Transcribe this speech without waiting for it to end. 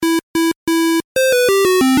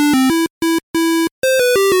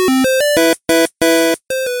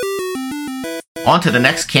On to the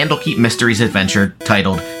next Candlekeep Mysteries adventure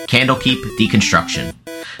titled Candlekeep Deconstruction.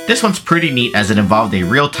 This one's pretty neat as it involved a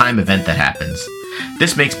real-time event that happens.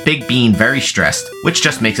 This makes Big Bean very stressed, which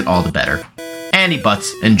just makes it all the better. Annie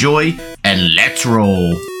Butts, enjoy, and let's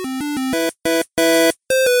roll!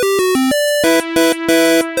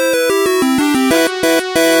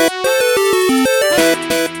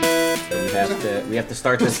 We have to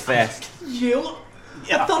start this fast.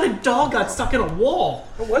 I thought a dog got stuck in a wall.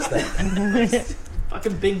 What was that?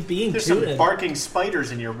 Fucking Big Bean. There's some barking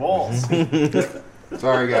spiders in your walls.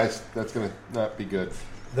 Sorry, guys. That's going to not be good.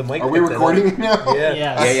 The mic. Are we recording now?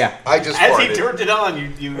 Yeah. Yeah. I just As farted. he turned it on,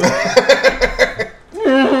 you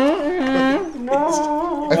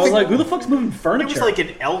I was like, who the fuck's moving furniture? it was like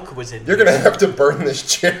an elk was in You're going to have to burn this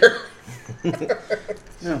chair. oh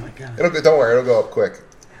my god. Don't worry. It'll go up quick.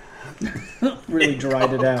 Really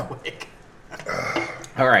dried it out. quick.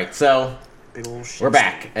 Alright, so Big old shit. we're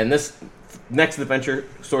back, and this next adventure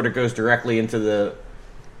sort of goes directly into the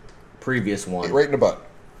previous one. Right in the butt.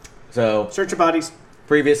 So, Search your bodies.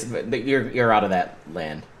 you're out of that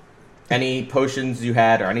land. Any potions you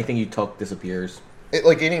had or anything you took disappears.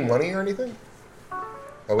 Like any money or anything? I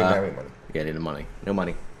wouldn't have any money. Yeah, no money. No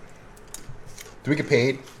money. Do we get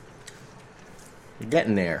paid? You're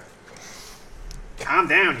getting there. Calm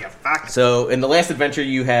down, you fuck. So, in the last adventure,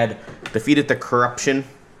 you had defeated the corruption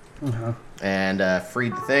and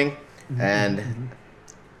freed the thing. And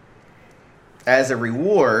as a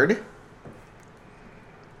reward,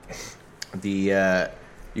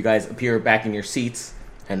 you guys appear back in your seats,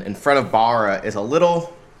 and in front of Bara is a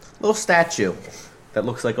little statue that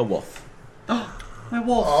looks like a wolf. My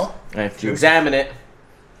wolf. Oh. And if you examine it,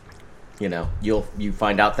 you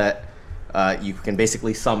find out that you can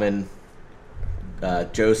basically summon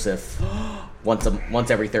Joseph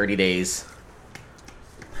once every 30 days.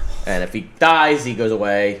 And if he dies, he goes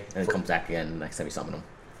away and comes back again next time you summon him.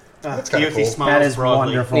 That's kinda Keothi cool. smiles That is broadly.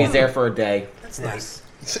 wonderful. And he's there for a day. That's nice.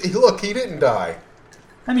 See, look, he didn't die.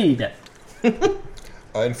 I mean, he did.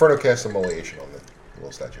 Inferno cast immolation on the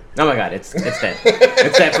little statue. Oh my god, it's dead.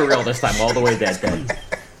 It's dead for real this time, all the way dead.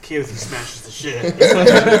 Keothi smashes the shit out of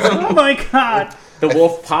it. Oh my god. The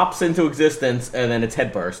wolf pops into existence and then its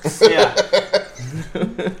head bursts. Yeah.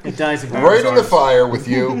 It dies in Right in the fire with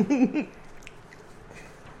you.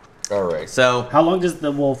 All right. So How long does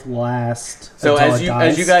the wolf last? So until as it you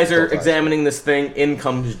dies? guys are Until it dies. examining this thing, in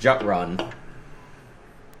comes Jutrun.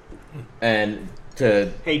 And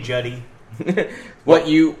to Hey, Juddy. what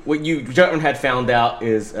Jutrun had found out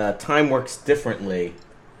is time works differently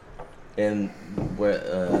in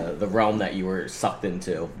the realm that you were sucked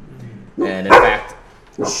into. And in fact,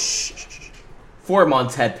 4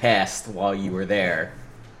 months had passed while you were there.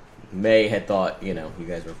 May had thought, you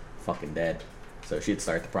guys were fucking dead. So she'd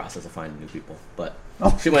start the process of finding new people. But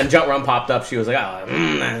when Jutrun popped up, she was like, I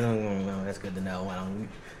don't know, that's good to know. We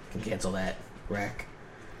can cancel that wreck.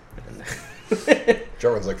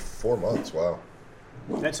 Jarwin's like 4 months. Wow.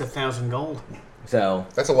 That's 1,000 gold. So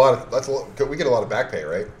That's a lot. We get a lot of back pay,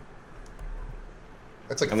 right?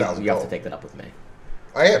 That's like I mean, 1,000 you have to gold. take that up with May.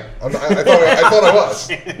 I am. I thought I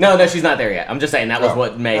was. No, she's not there yet. I'm just saying that was Oh.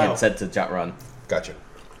 what May Oh. had said to Jutrun. Gotcha.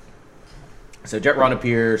 So Jutrun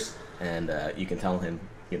appears, and you can tell him,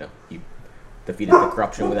 you defeated the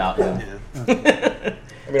corruption without him. Yeah.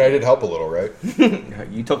 I mean, I did help a little, right?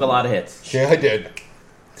 You took a lot of hits, Yeah, I did.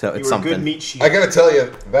 so You it's were a something. good meat sheep. I gotta tell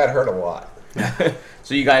you, that hurt a lot.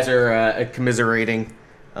 So you guys are commiserating.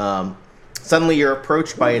 Suddenly, you're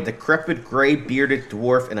approached by a decrepit, gray-bearded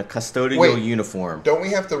dwarf in a custodial Wait. uniform. Don't we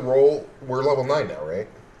have to roll? We're level 9 now, right?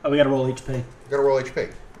 Oh, we gotta roll HP. We gotta roll HP.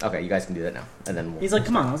 Okay, you guys can do that now, and then He's like,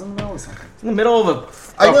 come on, I was in the middle of something. in the middle of a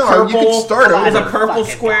I know, purple. you can start There's a over. purple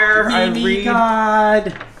square. I BB read.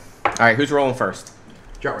 God. All right, who's rolling first?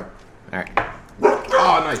 Jarwin. All right.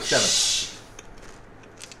 Oh, nice. 7.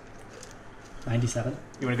 97.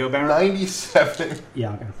 You want to go, Baron? 97. Yeah,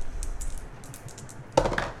 I'll go.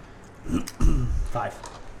 5.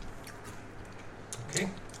 Okay.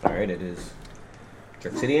 All right, it is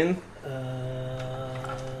Draxidian.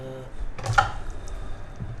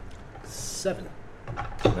 7.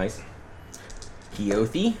 Nice.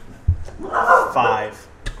 Keothi. 5.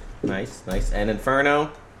 Nice. And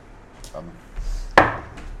Inferno.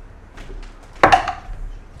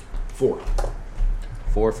 4.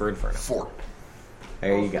 4 for Inferno. 4.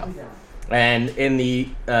 There you go. And in the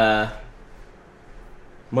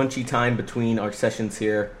munchy time between our sessions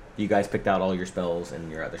here, you guys picked out all your spells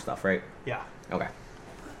and your other stuff, right? Yeah. Okay.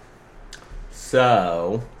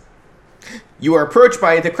 So, you are approached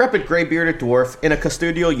by a decrepit gray-bearded dwarf in a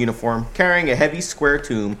custodial uniform, carrying a heavy square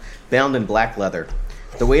tome bound in black leather.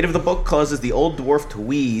 The weight of the book causes the old dwarf to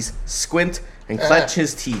wheeze, squint, and clench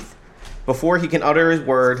his teeth. Before he can utter his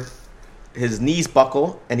word, his knees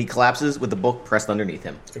buckle, and he collapses with the book pressed underneath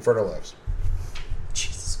him. Inferno lives.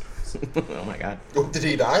 Jesus Christ. Oh my god. Oh, did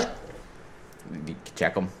he die? You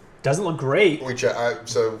check him. Doesn't look great. We check.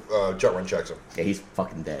 Jut Run checks him. Yeah, he's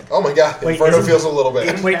fucking dead. Oh my god. Wait, Inferno isn't- feels a little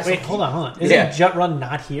bit. Wait, hold on. Isn't Yeah. Jut Run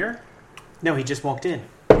not here? No, he just walked in.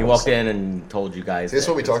 He walked in and told you guys. This is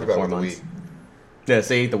that what we it's talked like about 4 with the months. weed. Yeah,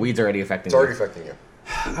 see, the weed's already affecting It's already you. affecting you.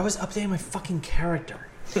 I was updating my fucking character.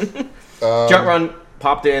 Jut Run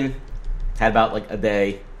popped in, had about like a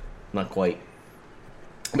day, not quite.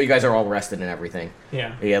 But you guys are all rested and everything.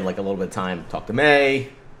 Yeah. He had like a little bit of time, talked to May,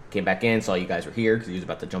 came back in, saw you guys were here because he was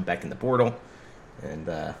about to jump back in the portal, and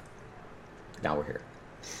now we're here.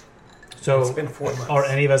 So, It's been 4 months. are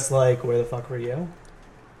any of us like, where the fuck were you?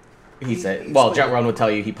 He said, well, Jut Run would tell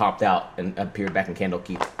you he popped out and appeared back in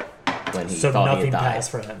Candlekeep when he So thought he nothing had died. passed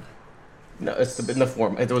for him. No, it's in the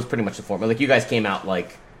form. It was pretty much the form. Like you guys came out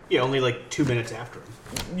like Yeah, only like 2 minutes after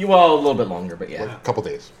him. well a little bit longer, but yeah. Like a couple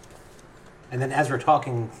days. And then as we're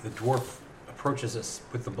talking, the dwarf approaches us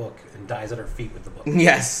with the book and dies at our feet with the book.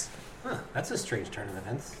 Yes. Huh, that's a strange turn of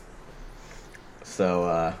events.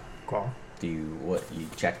 So Cool. do you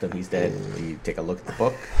checked him? He's dead. Do you take a look at the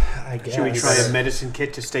book? I guess. Should we try a medicine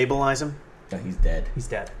kit to stabilize him? No, he's dead. He's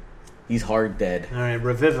dead. He's hard dead. All right,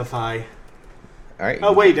 revivify. All right.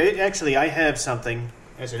 Oh wait, actually, I have something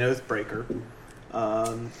as an oathbreaker.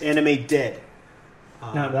 Animate dead.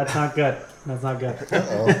 No, that's not good. That's not good.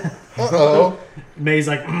 Uh-oh. May's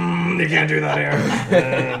like, you can't do that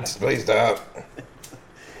here. Please stop.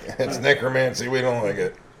 It's necromancy. We don't like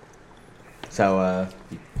it. So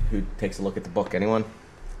who takes a look at the book? Anyone?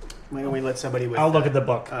 Why don't we let somebody with? I'll look at the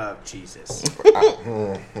book. Oh Jesus!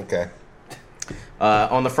 Okay.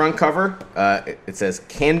 On the front cover, it says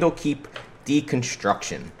Candlekeep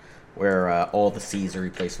Deconstruction, where all the C's are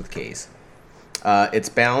replaced with K's. It's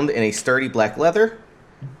bound in a sturdy black leather,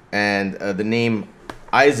 and the name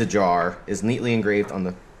Izajar is neatly engraved on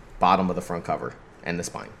the bottom of the front cover and the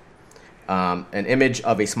spine. An image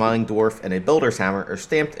of a smiling dwarf and a builder's hammer are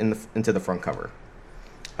stamped into the front cover.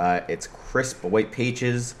 Its crisp white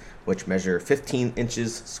pages, which measure 15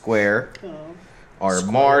 inches square, are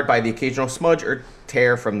marred by the occasional smudge or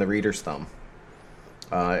tear from the reader's thumb.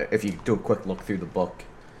 If you do a quick look through the book,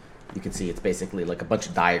 you can see it's basically like a bunch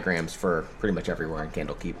of diagrams for pretty much everywhere in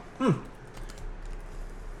Candlekeep.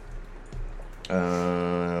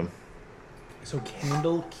 So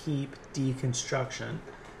Candlekeep Deconstruction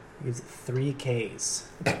gives 3 Ks.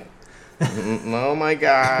 Oh my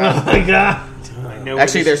god. Oh my god. I know where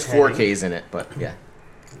Actually, this there's is 4 heading. Ks in it, but yeah.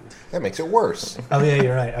 That makes it worse. Oh yeah,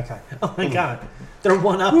 you're right. Okay. Oh my god. They're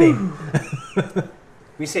one-upping.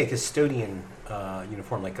 We say custodian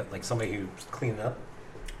uniform, like somebody who's cleaning up.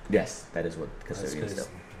 Yes, that is what That's custodians do.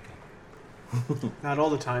 good. Not all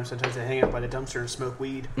the time. Sometimes I hang out by the dumpster and smoke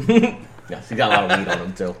weed. Yes, he's got a lot of weed on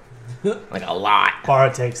him too. Like a lot.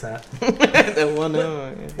 Bara takes that. The one,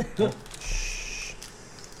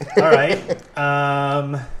 All right.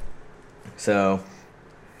 So,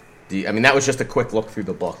 that was just a quick look through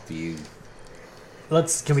the book. Do you?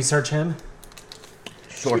 Can we search him?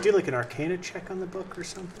 Should we do like an Arcana check on the book or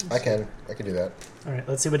something? I can do that. All right.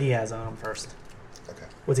 Let's see what he has on him first. Okay.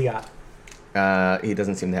 What's he got? He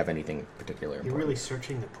doesn't seem to have anything particular. You're important. really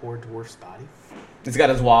searching the poor dwarf's body? He's got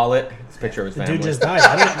his wallet, his picture of his The family. dude just died.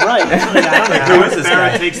 I don't, right. I don't know. Who is this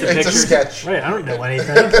guy? takes the It's a pictures. sketch. Right. I don't know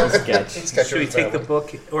anything. Little sketch. Sketch Should we of take the family.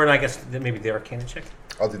 book, or I guess maybe the Arcana check?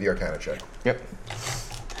 I'll do the Arcana check. Yep.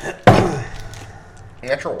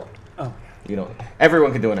 Natural one. Oh. You know,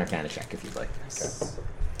 everyone can do an Arcana check if you'd like.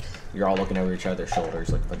 You're all looking over each other's shoulders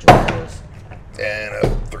like a bunch of weirdos. And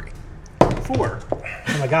a 3. 4.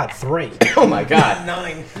 Oh my god. 3. Oh my god.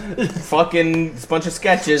 9. Fucking bunch of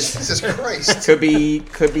sketches. Jesus Christ. Could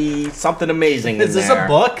be something amazing. Is in this there. a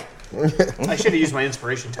book? I should have used my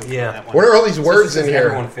inspiration token Yeah. for that one. What are all these words in here?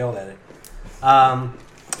 Everyone failed at it.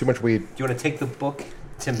 Too much weed. Do you want to take the book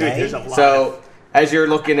to Dude, May? there's a lot. So as you're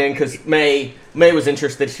looking in, because May was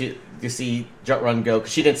interested to see Jut Run go,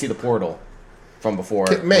 because she didn't see the portal from before.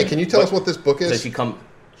 May, can you tell us what this book So is? she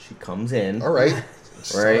comes in. All right.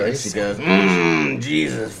 Right, and she goes,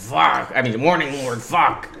 Jesus, fuck. Morning Lord,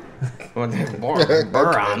 fuck.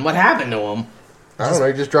 Buron, what happened to him? I don't know.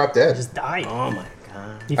 He just dropped dead. Just died. Oh my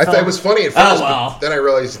god. He I thought fell- it was funny at Oh, first, well. but then I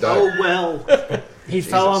realized he died. Oh well. He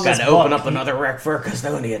fell on this Gotta book. open up another wreck for a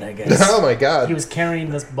custodian, I guess. Oh my god. He was carrying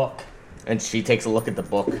this book. And she takes a look at the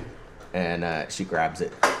book, and she grabs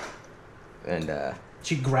it. And,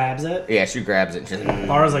 She grabs it. yeah, she grabs it. And she's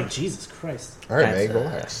Bara's like, Jesus Christ. All right, May, that's,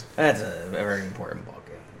 relax. that's a very important book.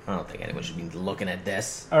 I don't think anyone should be looking at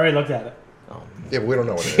this. I already looked at it. Yeah, but we don't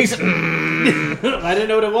know what it is. I didn't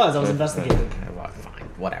know what it was. I was investigating. Well, fine,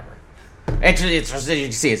 whatever. It's you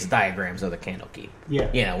can see it's diagrams of the Candlekeep. Yeah.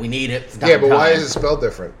 You know, we need it. Yeah, but why is it spelled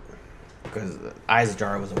different? Because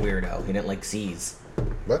Izajar was a weirdo. He didn't like C's.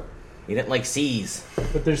 What? He didn't like C's.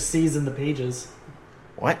 But there's C's in the pages.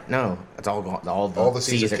 What? No, it's all gone. All the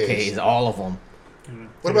C's are are K's. K's. All of them.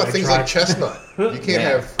 What about things like chestnut? You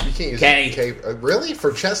can't use K. K. Really?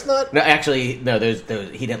 For chestnut? No, actually, no. There's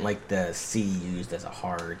he didn't like the C used as a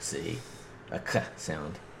hard C, a K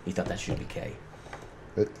sound. He thought that should be K.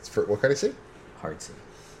 It's for what kind of C? Hard C,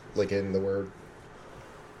 Like in the word?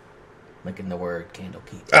 like in the word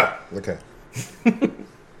Candlekeep. Ah, okay.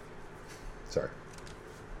 Sorry.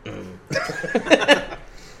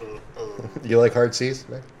 You like hard C's,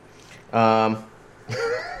 Nick? I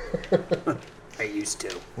used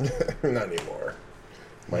to. Not anymore.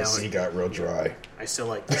 My No, C got real dry. I still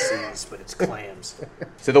like the C's, but it's clams.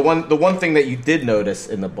 So the one thing that you did notice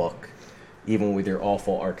in the book, even with your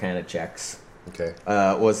awful Arcana checks, Okay.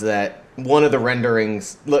 was that one of the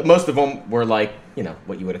renderings, most of them were like, you know,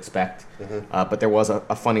 what you would expect, but there was a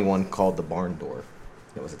funny one called the barn door.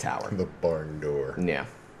 It was a tower. The barn door. Yeah.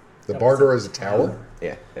 The barn door is a tower?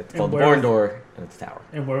 Yeah. It's called the where- barn door, and it's a tower.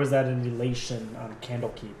 And where was that in relation on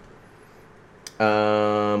Candlekeep?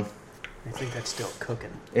 Um, I think that's still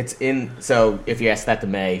cooking. it's in. So if you ask that to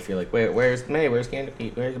May, if you're like, where's May? Where's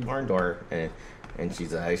Candlekeep? Where's the barn door? And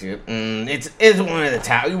she's like, it's one of the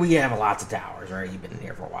towers. We have lots of towers, right? You've been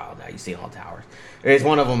here for a while now. You've seen all the towers. There's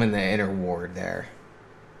one of them in the inner ward there.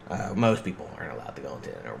 Most people aren't allowed to go into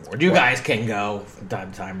the inner ward. You guys can go from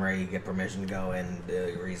time to time, right? You get permission to go and do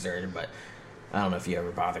your research, but I don't know if you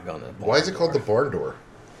ever bother going to the barn Why is it called the door. barn door?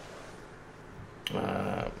 I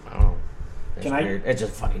don't know. It's Can I- weird. It's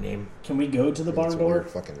just a funny name. Can we go to the It's barn a door? weird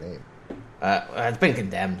fucking name. It's been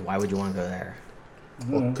condemned. Why would you want to go there?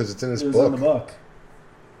 Well, because it's in this It was book. in the book.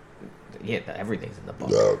 Yeah, everything's in the book.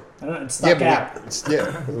 I don't know, it Yeah, stuck out.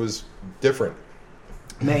 but it was different.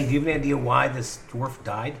 May, do you have any idea why this dwarf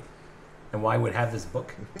died? And why he would have this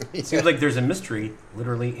book? Yeah. Seems like there's a mystery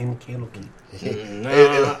literally in Candlekeep.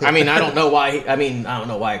 No, I mean, I don't know why. I don't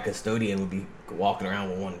know why a custodian would be walking around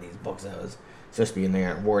with one of these books that was supposed to be in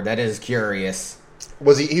their ward. That is curious,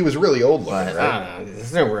 Was he was really old looking, but right? I don't know.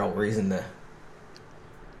 There's no real reason to.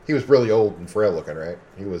 He was really old and frail looking, right?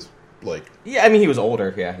 He was like, Yeah, I mean, he was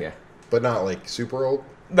older. Yeah. but not like super old.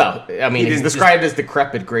 No, I mean, he's didn't described as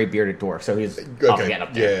decrepit, gray bearded dwarf, so he's getting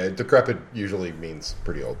up there. Yeah, decrepit usually means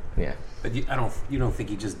pretty old. Yeah. But you don't think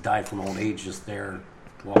he just died from old age just there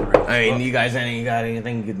walking around? I this mean, book? you guys, you got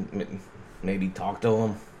anything you could maybe talk to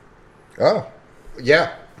him? Oh,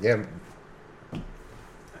 yeah.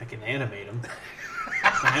 I can animate them.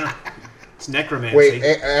 It's necromancy. Wait,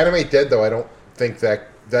 animate dead though. I don't think that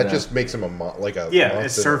just makes him a monster. a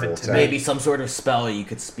servant to Maybe some sort of spell you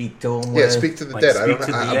could speak to him Yeah, with. speak to the Like, dead. I speak don't.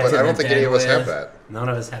 to the I, dead. but I don't think any of us Dead have with- that. None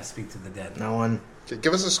of us have speak to the dead. No one.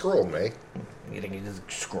 Give us a scroll, May. You think he just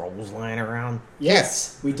scrolls lying around?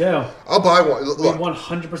 Yes, we do. I'll buy one. We Look,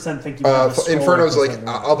 100% think you have a scroll Inferno's with like this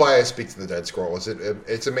I'll buy a speak to the dead scroll.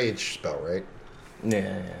 It's a mage spell, right?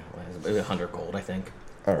 Yeah. It was 100 gold, I think.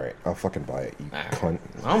 All right, I'll fucking buy it. You cunt.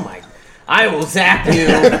 Oh my! I will zap you.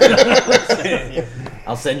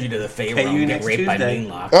 I'll send you to the Fey Pay realm you and get next raped by Tuesday.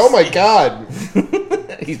 Meanlocks. Oh my god.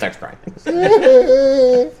 He starts crying.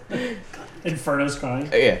 Inferno's crying.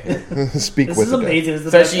 Yeah. Speak This with is the dead. amazing. This is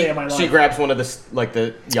the So best day of my life. she grabs one of the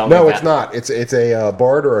the young. No, it's not. It's a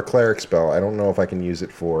bard or a cleric spell. I don't know if I can use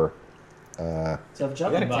it for. So I'm You got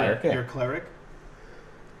jumping a by cleric, it. You're a cleric?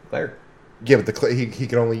 Cleric. Yeah, but he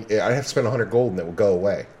can only. I have to spend 100 gold and it will go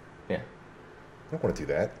away. Yeah. I don't want to do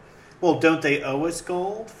that. Well, don't they owe us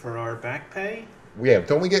gold for our back pay? Yeah,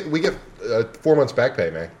 don't we get 4 months back pay,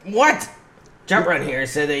 man? What? Jump right here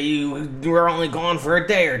said that you were only gone for a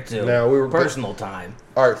day or two. No, we were- personal time.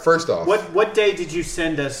 All right, first off, What day did you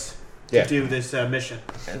send us to Yeah. do this mission?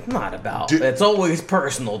 It's not about. Do- It's always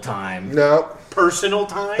personal time. no, Personal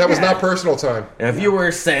time? that was not personal time. And if you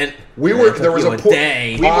were sent, We and were- it took there was you a a por-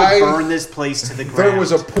 day. We would I- burn this place to the ground. There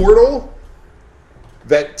was a portal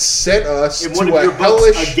that sent us In one to of a your books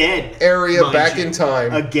hellish again, area mind back you. in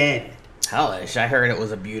time. Again. Hellish. I heard it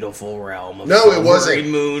was a beautiful realm. Of No, it silvery wasn't.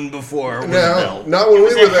 moon before it was No, built. not when It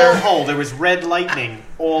was we a were there. hellhole. There was red lightning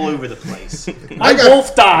all over the place. My got-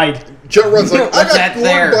 wolf died. Joe runs like, I What's got that gored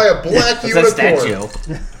there? by a black It's a unicorn.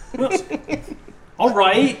 statue. All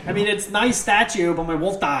right. I mean, it's a nice statue, but my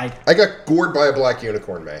wolf died. I got gored by a black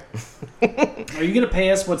unicorn, May. Are you going to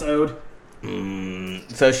pay us what's owed?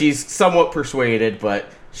 So she's somewhat persuaded, but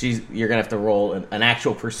you're gonna have to roll an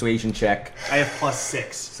actual persuasion check. I have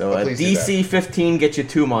 +6. So Oh, a please do DC 15 gets you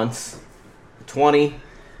 2 months. 20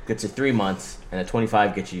 gets you 3 months, and a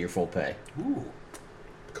 25 gets you your full pay. Ooh.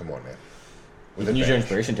 Come on, man. You With can use your advantage.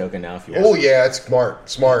 inspiration token now if you want. Oh yeah, it's smart.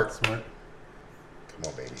 Smart. Come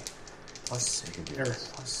on, baby. Plus, You can do or this.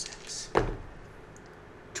 plus 6.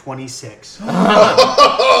 26.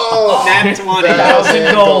 Oh, Nat 20.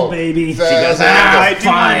 1,000 gold, baby. She goes, I ah, do want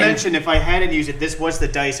fine. to mention, if I hadn't used it, this was the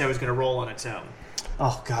dice I was going to roll on its own.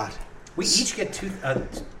 Oh God. We each get two. She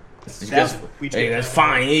That's- goes, we hey, take that's that.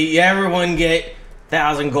 fine. Everyone get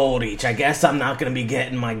 1,000 gold each. I guess I'm not going to be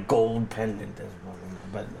getting my gold pendant this morning,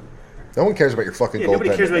 but no one cares about your fucking Yeah, gold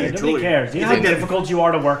nobody cares pendant. about your Nobody jewelry. cares. You know how difficult you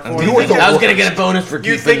are to work for. You were the I was going to worst. get a bonus for You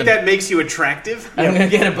keeping think the, that makes you attractive? I'm going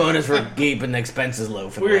to get a bonus for keeping the expenses low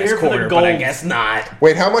for the We were last here for the quarter, but I gold. guess not.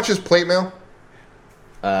 Wait, how much is plate mail?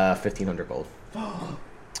 1,500 gold.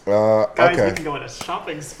 Guys, we Okay. can go on a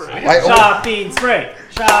shopping spree. Shopping spree.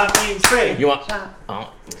 Shopping spree. You want?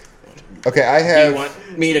 Oh, Okay, I do have. you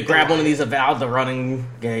want me to grab one of these avowed the running?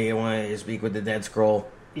 Yeah, you want to speak with the dead scroll?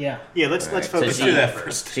 Yeah. Yeah, let's Alright, focus so on she- that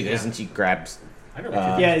first. She goes and she grabs. I don't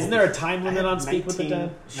know. Yeah. Isn't there a time limit on Speak with the 19.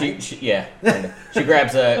 Dead? She yeah. And she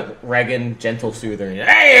grabs a Regan gentle soother. And,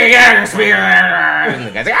 hey, you got your spear! And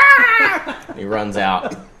the guy's like, ah! He runs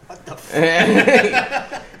out. What the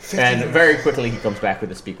fuck? And very quickly he comes back with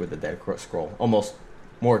the Speak with the Dead scroll. Almost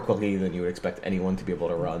more quickly than you would expect anyone to be able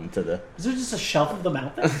to run to the. Is there just a shelf of them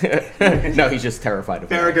out there? No, he's just terrified of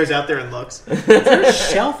Farrah it. goes out there and looks. Is there a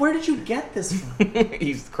shelf? Where did you get this from?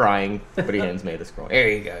 He's crying, but he hands me the scroll. There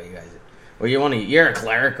you go, you guys. Well, you want to? You're a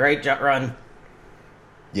cleric, right, Run?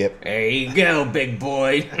 Yep. There you go, big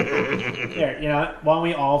boy. Here, you know what? Why don't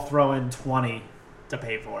we all throw in 20 to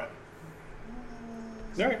pay for it?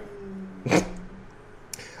 Sorry.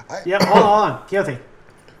 Yeah, hold on. Keothi.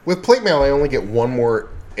 With plate mail, I only get one more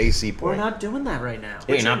AC We're point. not doing that right now.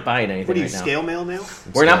 You're not buying anything What are you, right now. scale mail now?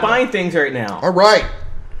 We're not buying things right now. All right.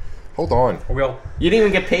 Hold on. We'll. You didn't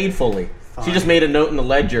even get paid fully. She just made a note in the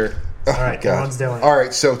ledger. Oh, All right, God. everyone's doing it. All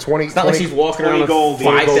right, so 20. It's not like she's walking 20 around with gold,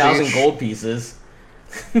 5,000 each. gold pieces.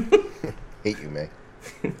 Hate you, May.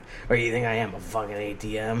 Or you think I am a fucking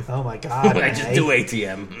ATM? Oh my God. I just do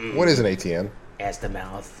ATM. Mm. What is an ATM? Ass to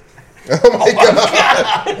mouth. Oh my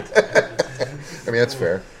God. I mean, that's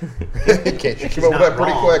fair. Can't you come up with that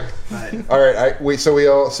pretty wrong, quick? but- All right,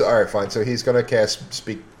 all right, fine. So he's gonna cast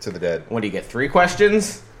Speak to the Dead, What do you get? 3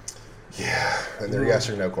 questions? and they're yes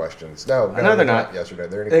or no questions. No, No, they're not. yes or no.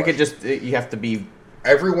 They're any They could questions. just. You have to be.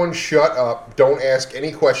 Everyone, shut up! Don't ask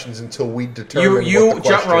any questions until we determine You. what the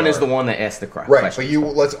Jut question Run is are. the one that asked the Right, question. but you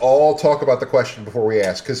let's all talk about the question before we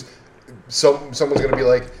ask, because someone's gonna be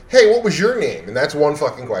like, "Hey, what was your name?" And that's one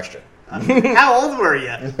fucking question. How old were you?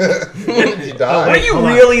 When did you die? Are you Hold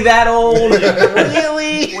on. really that old?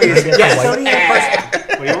 really? Yes. What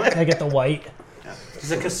do you want? Can I get the white? Is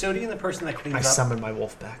the custodian the person that I cleans up? summoned my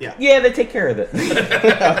wolf back. Yeah. Yeah, they take care of it.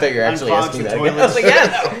 I thought you were actually Unclogs asking the that again. I toilets. was like,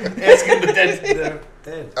 yeah. Asking the dead.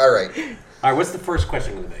 Dead. All right. All right. What's the first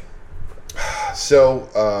question going to be? So,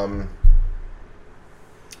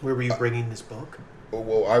 Where were you bringing this book?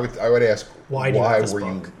 well, I would ask, Why do you have this were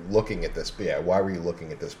book? you looking at this? Yeah, why were you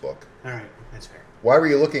looking at this book? All right, that's fair. Why were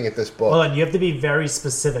you looking at this book? Well, and you have to be very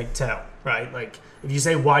specific too, right? Like, if you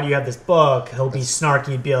say, "Why do you have this book?" He'll be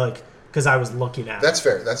snarky and be like, "Because I was looking at it." That's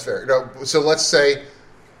fair. That's fair. No, so let's say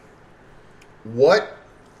what.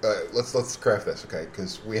 Let's craft this, okay?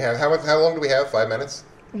 Because we have how long do we have? 5 minutes.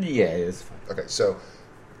 Yeah, it's fine. Okay, so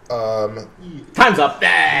Time's up.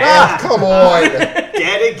 come on.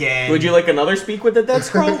 Dead again. Would you like another Speak with the Dead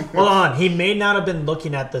scroll? Hold on. He may not have been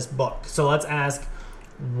looking at this book. So let's ask,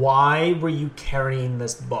 why were you carrying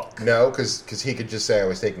this book? No, because he could just say I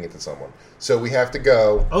was taking it to someone. So we have to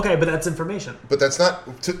go, Okay, but that's information. but that's not.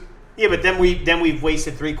 Yeah, but then we've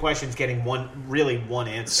wasted 3 questions getting one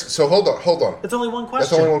answer. So hold on. It's only one question.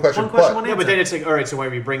 That's only one question, One question, but- one Yeah, answer. but then it's like, all right, so why are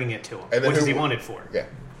we bringing it to him? And then What does who- he want it for? Yeah.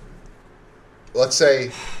 Let's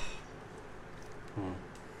say.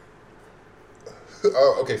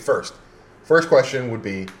 Oh, okay. First question would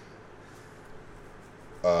be,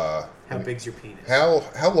 How big's your penis?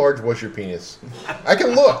 how large was your penis? I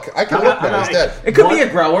can look. I can look now. He's dead. It could be a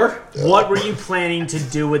grower. What were you planning to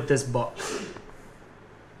do with this book?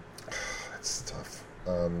 That's tough.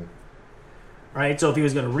 Right? So if he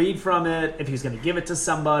was going to read from it, if he was going to give it to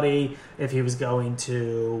somebody, if he was going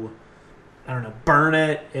to, I don't know, burn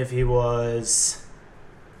it, if he was...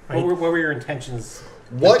 Right? What were your intentions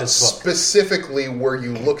with What this book? specifically were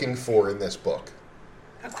you looking for in this book?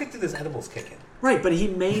 How quick did those edibles kick in? Right, but he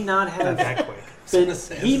may not Not have that quick. been,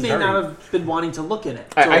 he may not have been wanting to look in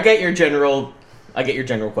it. So- I get your general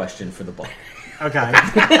question for the book. Okay.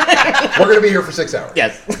 We're going to be here for 6 hours.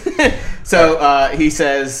 Yes. So he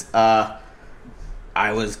says,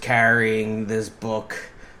 I was carrying this book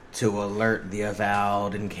to alert the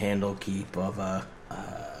Avowed and Candlekeep of a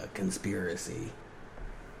conspiracy.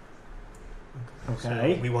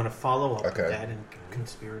 Okay. We want to follow up Okay. with that and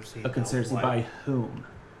conspiracy. A about conspiracy what? by whom?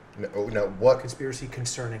 No, what Conspiracy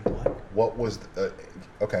concerning what? what was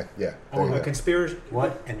okay, yeah. There you A go. conspiracy.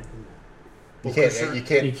 What and You well, can't concern- you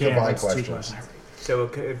can't You can't. combine It's two questions. questions. So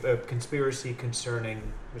a conspiracy concerning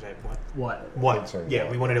was that what? What? What? Concerning Yeah,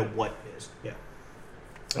 what? we want to know what is. Yeah.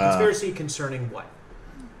 A conspiracy concerning what?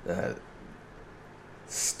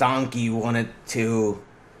 Stonky wanted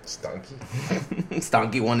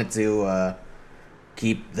to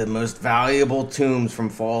keep the most valuable tombs from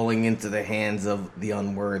falling into the hands of the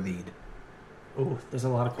unworthied. Ooh, there's a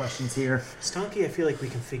lot of questions here. Stonky, I feel like we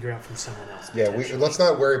can figure out from someone else. Yeah, potentially. let's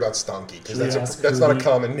not worry about Stonky because Should we that's ask that's who not a the-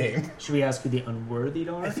 common name. Should we ask who the unworthy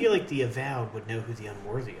are? I feel like the Avowed would know who the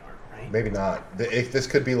unworthy are, right? Maybe not. This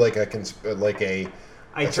could be like a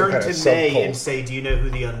I some turn kind to of May subcult. and say, "Do you know who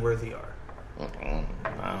the unworthy are?" I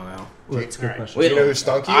don't know. Ooh, that's a good Alright. question. Do you know who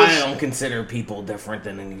Stonky is? I don't consider people different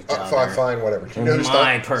than each other. Fine, whatever. Do you know who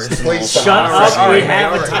My Stonky personal Please Shut stop. up, All we right,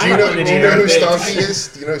 have all a right. time Do you know limit who here, Stonky is?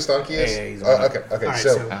 Do you know who Stonky is? Yeah, he's one. Okay. All right,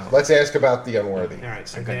 So so- let's ask about the unworthy. All right,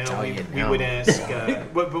 so I can now tell we, you we now. would ask.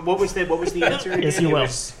 What was the answer? Yes, again? you It will.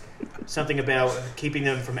 was something about keeping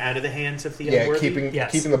them from out of the hands of the Yeah, unworthy.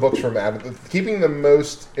 Yes. keeping the books from keeping the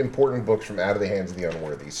most important books from out of the hands of the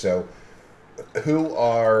unworthy. So,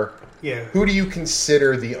 who do you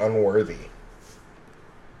consider the unworthy?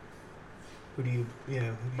 Who do you?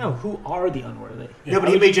 No, who are the unworthy? No, but How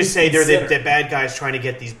he would may you just say they're consider? the bad guys trying to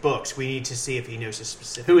get these books. We need to see if he knows a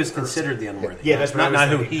specific. who is person. considered the unworthy? Yeah, that's what I was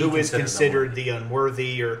who thinking. he Who is considers considered the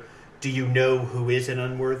unworthy, or do you know who is an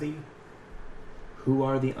unworthy? Who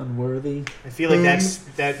are the unworthy? I feel like that's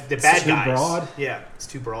the bad too guys. broad? Yeah, it's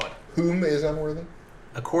too broad. Whom is unworthy?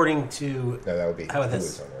 According to No, that would be How about who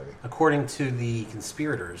this? is unworthy. according to the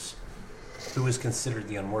conspirators, who is considered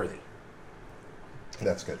the unworthy?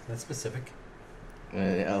 That's good. That's specific.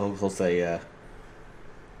 He'll say,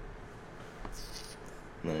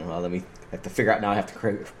 no, well, I have to figure out now. I have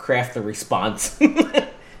to craft the response.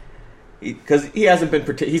 Because he hasn't been,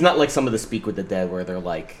 he's not like some of the Speak with the Dead where they're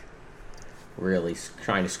like really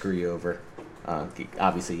trying to screw you over.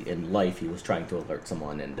 Obviously, in life, he was trying to alert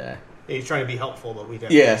someone, and He's trying to be helpful, but we have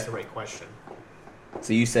to Yeah. ask the right question.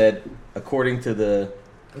 so you said, according to the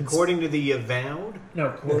According to the Avowed,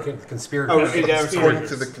 No, Conspirators. Oh, According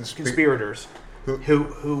to the conspirators,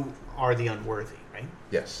 who are the unworthy, right?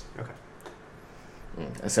 Yes. Okay.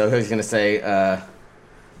 So he's going to say,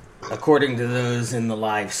 according to those in the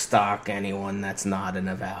livestock, anyone that's not an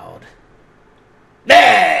Avowed.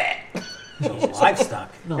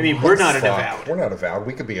 Livestock. no. I mean, we're not an Fuck. Avowed. We're not avowed.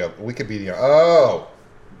 We could be the. Oh.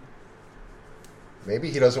 Maybe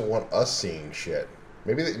he doesn't want us seeing shit.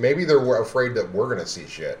 Maybe they're afraid that we're gonna see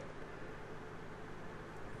shit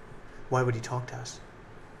Why would he talk to us?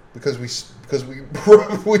 because we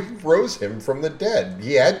we rose him from the dead.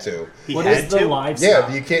 He had to. He What had is the to. livestock?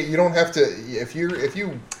 Yeah, you can't. You don't have to. If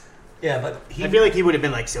you. Yeah, but he. I feel like he would have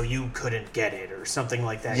been like, "So you couldn't get it," or something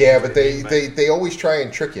like that. Yeah, He but would have been, they always try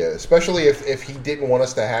and trick you, especially if he didn't want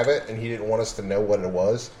us to have it and he didn't want us to know what it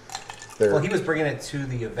was. Well, he was bringing it to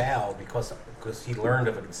the Avowed because he learned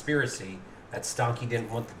of a conspiracy that Stonky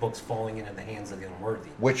didn't want the books falling into the hands of the unworthy.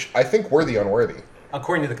 Which I think we're the unworthy.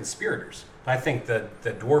 According to the conspirators, I think the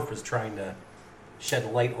dwarf was trying to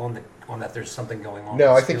shed light on that there's something going on.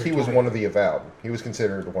 No, I think he was one of the avowed. He was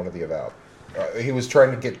considered one of the avowed. He was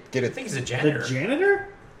trying to get I it. think he's a The janitor. janitor?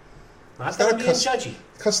 Not not that a being cus- judgy.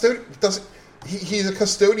 Custodian doesn't. He's a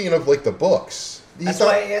custodian of like the books. He's That's not.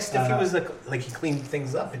 why I asked if he was like he cleaned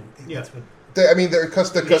things up. And Yeah. that's what. I mean, they're he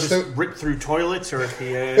just custodian. ripped through toilets, or if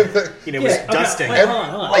he, was Yeah, okay, dusting. wait, hold on,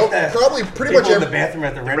 hold on. Like that. Probably pretty People much in the bathroom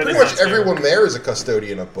at the rent. pretty much everyone there is a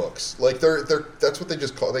custodian of books. Like they're that's what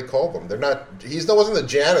they call them. They're not. Wasn't the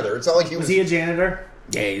janitor. It's not like he was. Was he a janitor?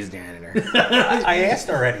 Yeah, he's janitor. I asked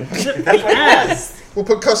already. That's what Yes. Well,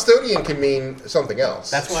 but custodian can mean something else.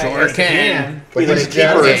 That's why Sure I asked. can. But Either he's a a keeper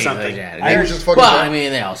janitor. or Yeah, he's a something. janitor. He was just fucking. Well, I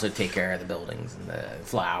mean, they also take care of the buildings and the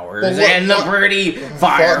flowers Well, what- and the what- pretty Shut up.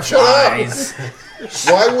 fireflies.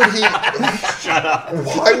 Why would he? Shut up.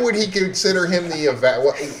 Why would he consider him the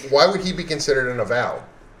avowed? Why would he be considered an avowed?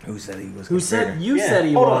 Who said he was? Who said considered? you Yeah, said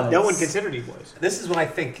he hold was? on, No one considered he was. This is what I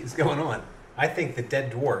think is going on. I think the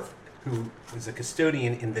dead dwarf, who was a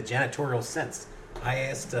custodian in the janitorial sense, I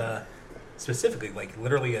asked specifically, like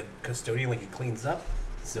literally a custodian, like he cleans up.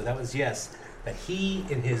 So that was yes. That he,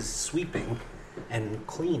 in his sweeping and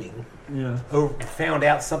cleaning, Yeah. found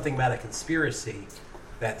out something about a conspiracy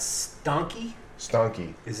that Stonky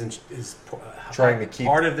Stonky. is Trying to keep-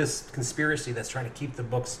 part of this conspiracy that's trying to keep the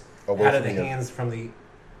books Away out of from the you. hands from the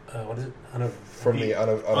what is it? From the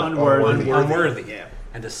Unworthy. Unworthy. Yeah.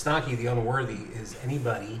 And the Stonky, the unworthy, is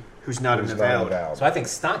anybody Who's not an who's not avowed. So I think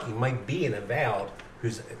Stonky might be an avowed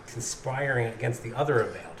who's conspiring against the other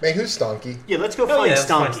avowed. Man, who's Stonky? Yeah, let's go Oh, find yeah, let's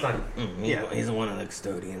find Stonky. Yeah, he's one of the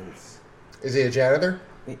custodians. Is he a janitor?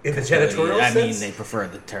 In the janitorial I mean, sense? they prefer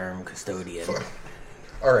the term custodian.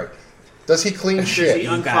 All right. Does he clean shit? he You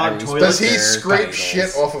unclog gotta toilets? respect Does he their scrape titles.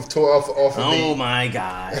 shit off of Oh the... my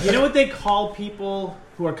god. You know what they call people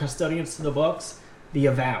who are custodians to the books? The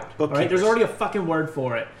avowed. All right? There's already a fucking word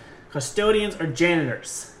for it. Custodians are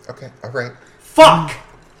janitors. Okay, all right. Fuck!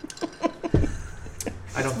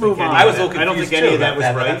 I don't move think on. any I was of a that, little I don't confused think any too of that was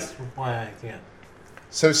about right. That's why yeah.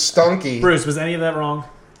 So Stonky... Bruce, was any of that wrong?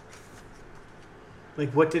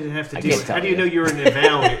 Like, what did it have to I do? can't How tell do you you. know you're an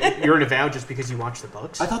avowed? You're an avowed just because you watch the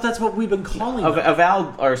books? I thought that's what we've been calling them.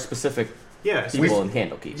 Avowed are specific Yeah. So people in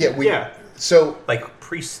Candlekeep. Yeah, So... Like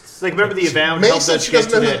priests. like, remember the avowed May helped said us she get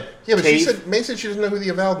doesn't to know the who... Yeah, but she cave? said she doesn't know who the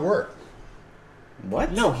avowed were.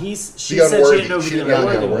 What? No, she The said she didn't unworthy. know who She the didn't know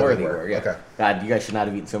avowed who were. the Worthy were. were, yeah. Okay. God, you guys should not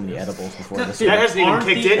have eaten so many edibles before this. Dude, That hasn't even Aren't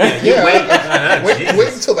kicked the- in yet. You Yeah, wait.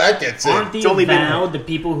 wait until that gets in. Aren't the It's only been- avowed the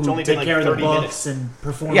people it's who only take been like care of the 30 books minutes. and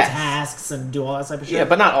perform Yes. tasks and do all that type of shit? Yeah,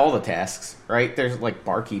 but not all the tasks, right? There's like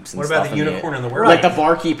barkeeps and What stuff. about the in unicorn and the Like werewolf? the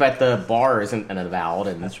barkeep at the bar isn't an avowed,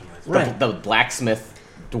 and That's right. Right. the blacksmith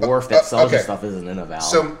dwarf that sells okay. your stuff isn't an avowed.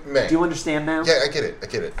 So, May. Do you understand now? Yeah, I get it.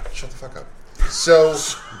 Shut the fuck up. So,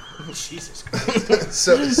 Jesus Christ.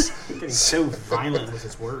 so, Getting so violent with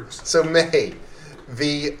his words. so May,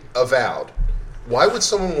 the avowed. Why would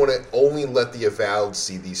someone want to only let the avowed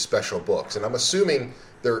see these special books? And I'm assuming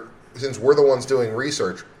since we're the ones doing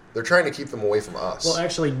research, they're trying to keep them away from us. Well,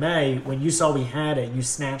 actually, May, when you saw we had it, you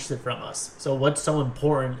snatched it from us. So what's so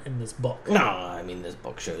important in this book? no, I mean this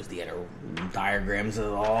book shows the inner diagrams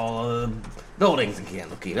of all the buildings in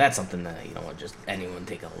Candlekeep. That's something that you don't want just anyone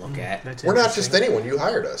taking a look at. That's we're not interesting. just anyone. You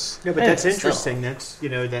hired us. No, but Yeah, that's still. interesting. That's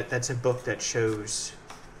that's a book that shows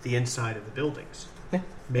the inside of the buildings. Yeah.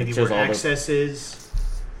 Maybe It shows where all the- access is.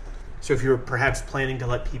 So if you were perhaps planning to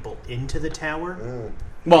let people into the tower,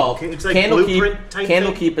 Well, It's like blueprint type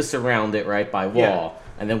Candlekeep is surrounded right by wall,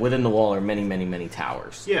 Yeah. and then within the wall are many, many, many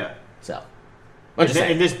towers. yeah. So, I'm And, just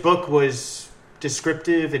saying. and this book was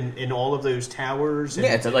descriptive in all of those towers. And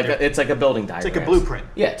Yeah, it's like a building diagram. it's like a blueprint.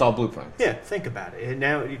 Yeah, it's all blueprint. Yeah, think about it. And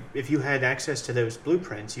now, if you had access to those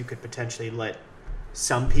blueprints, you could potentially let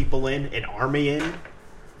some people in, an army in.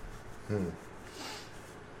 I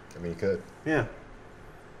mean, you could. Yeah.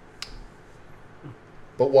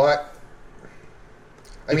 But what?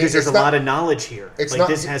 I Because there's it's a not- lot of knowledge here. It's like, not,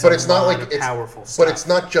 this has but a it's not lot like of it's powerful stuff. But it's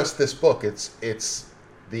not just this book. It's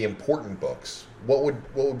the important books. What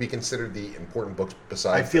would be considered the important books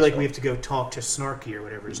besides? I feel this like one? we have to go talk to Snarky or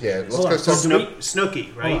whatever his Yeah, name is. let's Hold go on, so talk do to we-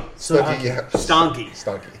 Snooky, right? So, Stonky, yeah. Stonky.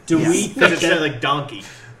 Stonky. do Yeah. we Because think it's that, like donkey.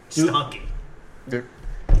 Do- Stonky.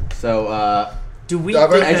 So, do we As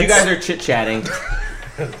think as you that's- guys are chit chatting,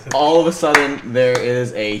 all of a sudden there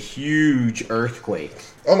is a huge earthquake,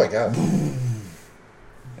 Oh my god.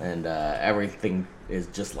 and everything is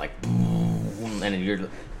just like,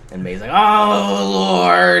 and May's like, "Oh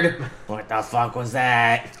Lord, what the fuck was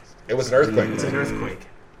that?" It was an earthquake. It's an earthquake.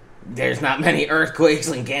 There's not many earthquakes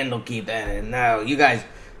in Candlekeep. No, you guys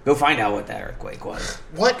go find out what that earthquake was.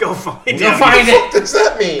 What? Go find Go out. find What it. does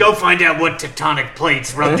that mean? Go find out what tectonic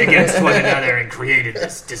plates rubbed against one another and created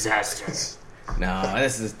this disaster. No,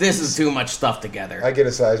 this is too much stuff together. I get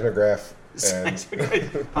a seismograph.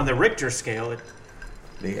 And On the Richter scale,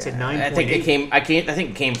 it's a 9.8. I think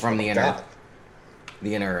it came from the inner. God,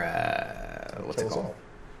 The inner, what's kill it us called? all.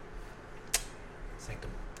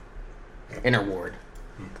 Sanctum. Inner ward.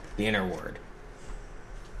 The inner ward.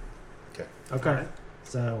 Okay. Okay.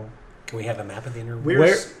 So Can we have a map of the inner where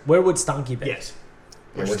Where's- where would Stonky be? yes.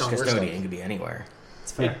 Yeah, Where's where's- Stonky? Custodian could be anywhere.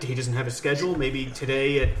 It's fair. He doesn't have a schedule. Maybe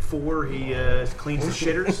today at 4 he cleans the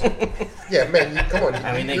shitters. Yeah, man, come on.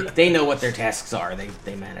 I mean, you're, they know what their tasks are.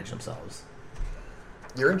 They manage themselves.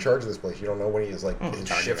 you're in charge of this place. You don't know when his I'm in his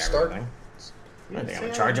charge shift of start. everything. I think I'm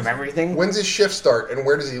in charge of everything. When's his shift start, and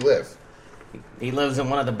where does he live? He lives in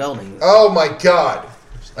one of the buildings. Oh my god,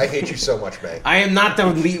 I hate you so much, May. I am not the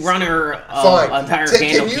lead runner of Fine. entire Can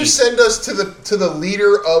you Candlekeep. send us to the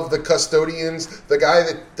leader of the custodians, the guy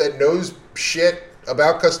that knows shit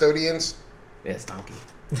about custodians? Yes, Donkey.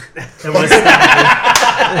 It was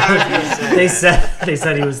they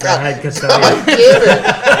said he was the head custodian. God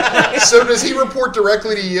damn it! So does he report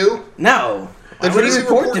directly to you? No. Why Then would who he does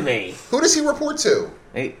report to me? Who does he report to?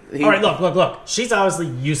 He- All right, look. She's obviously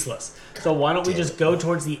useless. So why don't we just go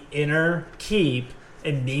towards the inner keep,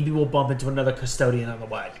 and maybe we'll bump into another custodian on the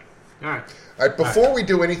way. All right. All right, before we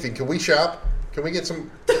do anything, can we shop? Can we get some?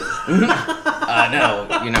 No,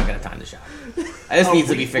 you're not gonna time the shot. This needs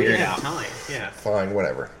to be figured have out. Time. Yeah. Fine,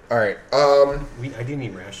 whatever. All right. I do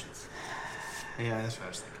need rations. Yeah, that's what I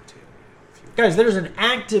was thinking too. Guys, there's an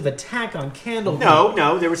active attack on Candlekeep.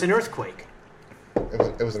 No, there was an earthquake.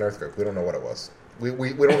 It was an earthquake. We don't know what it was. We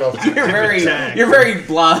don't know if it's You're very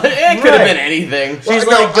blunt. It could have been anything. She's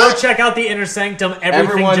Well, like, no, go check out the inner sanctum. Everything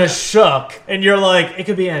Everyone- just shook. And you're like, it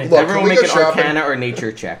could be anything. Look, Everyone can we make go an shopping? Arcana or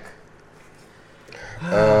Nature check.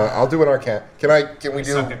 I'll do an Arcana. Can we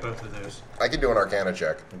do? Suck at both of those. I can do an Arcana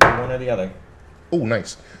check. One or the other. Oh,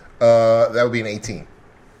 nice. That would be an 18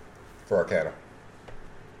 for Arcana.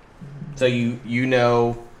 So you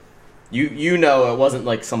know it wasn't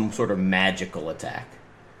like some sort of magical attack.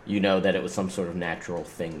 You know that it was some sort of natural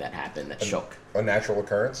thing that happened that shook. A natural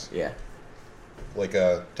occurrence, Yeah. like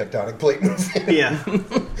a tectonic plate movement. Yeah.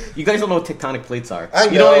 You guys don't know what tectonic plates are. I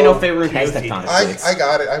You don't even know know. if Faerun has Geodes. tectonic plates. I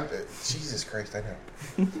got it. Jesus Christ, I know.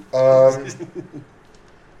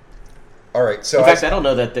 All right, so In fact, I don't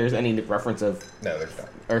know that there's any reference of no, there's not.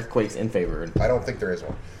 earthquakes in Faerun. I don't think there is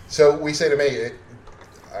one. So we say to May,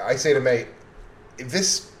 I say to May,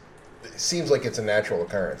 this seems like it's a natural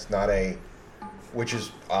occurrence, not a, which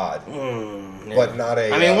is odd, but not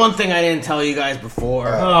a. I mean, one thing I didn't tell you guys before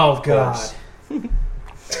Oh, God. course.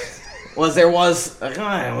 was there was like, oh,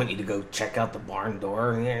 I want you to go check out the barn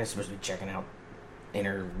door. Yeah, you're supposed to be checking out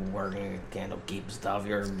inner working Candlekeep stuff.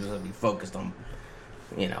 You're supposed to be focused on,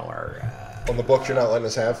 our On the books you're not letting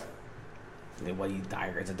us have. what do you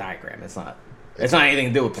diagram? It's a diagram. It's not anything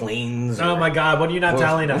to do with planes. Oh, or- my God. What are you not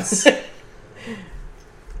telling us?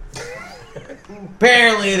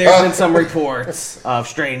 Apparently, there's been some reports of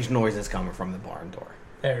strange noises coming from the barn door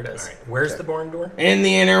There it is. Where's the barn door? in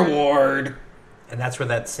the inner ward. And that's where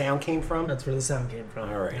that sound came from? That's where the sound came from.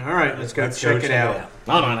 All right. All right, let's go check it out.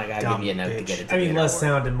 Hold on, I gotta Dumb give you a note to bitch. get it. To I the mean, inner less ward.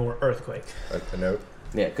 sound and more earthquake. A note.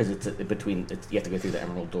 Yeah, because it's you have to go through the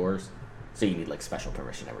emerald doors, so you need like special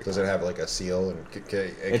permission every Does time. it have like a seal? And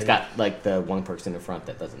It's got like the one person in front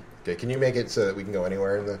that doesn't. Okay, can you make it so that we can go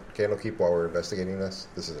anywhere in the Candlekeep while we're investigating this?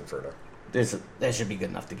 This is Inferno. That should be good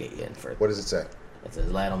enough to get you in for. What does it say? It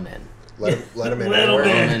says let 'em in. Let him in. Let 'em anywhere.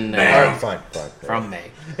 in. And, All right, fine. from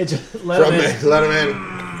May. It just let From him May. in. Let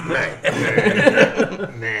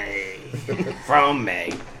him in. May. From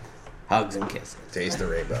May. Hugs and kisses. Taste the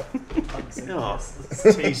rainbow. Oh,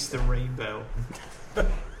 taste the rainbow.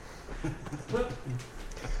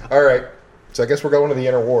 All right. So I guess we're going to the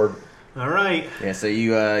inner ward. All right. Yeah, so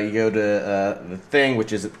you go to the thing,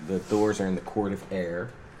 which is the doors are in the Court of Air,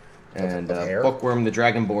 and Of Air? Bookworm the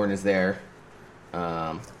Dragonborn is there.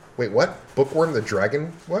 Wait, what? Bookworm the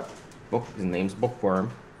dragon? What? His name's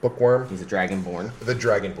Bookworm. Bookworm He's a Dragonborn. the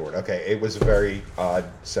Dragonborn. Okay, it was a very odd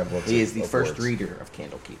semblance. He is the of first words. reader of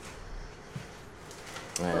Candlekeep.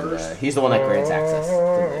 And he's the one that grants access to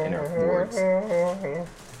the inner wards.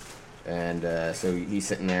 And so he's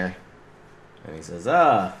sitting there, and he says,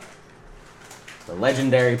 the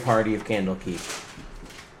legendary party of Candlekeep.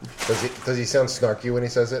 Does he sound snarky when he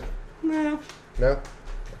says it? No. No.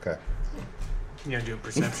 Okay. You gonna do a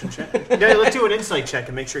perception check? Yeah, let's do an insight check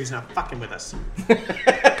and make sure he's not fucking with us.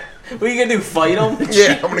 What are you going to do, fight him?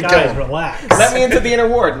 Yeah, I'm gonna kill Guys, him. relax. Let me into the inner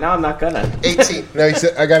ward. No, I'm not gonna. 18. No, he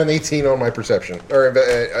said I got an 18 on my perception or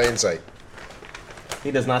insight. He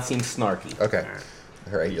does not seem snarky. Okay.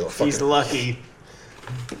 All right, you fucking. He's lucky.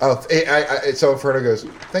 Oh, so Inferno goes,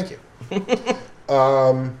 thank you.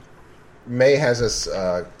 May has us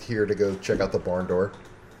here to go check out the barn door.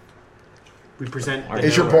 We present. Are the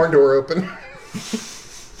Is your note. barn door open?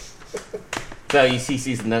 So he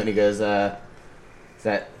sees the note and he goes, is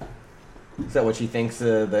that what she thinks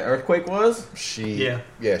the earthquake was?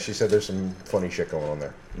 Yeah, she said there's some funny shit going on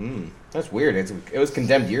there. That's weird. It was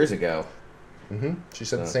condemned years ago. She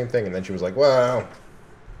said the same thing, and then she was like, well,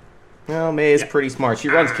 Well, May is pretty smart. She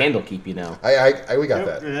runs Candlekeep, you know. we got Nope,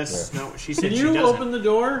 that. that's Yeah. not what she said. Can She you doesn't. open the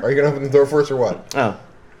door? Are you going to open the door for us or what? Oh.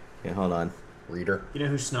 Yeah, hold on. Reader. You know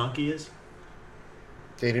who Snonky is?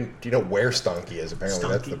 Do you know where Stonky is? Apparently,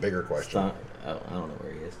 that's the Stonky? bigger question. I don't know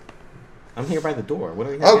where he is. I'm here by the door. What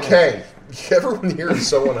are we gonna do? Okay. Everyone here is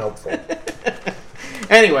so unhelpful.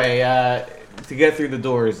 Anyway, to get through the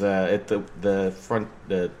doors, at the front,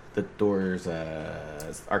 the doors,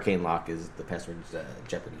 arcane lock is the password is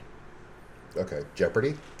Jeopardy. Okay.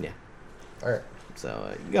 Jeopardy? Yeah. All right.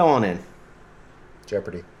 So go on in.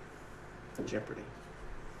 Jeopardy. Jeopardy.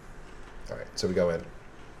 All right. So we go in.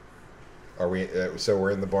 Are we? So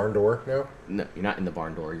we're in the barn door now? No, you're not in the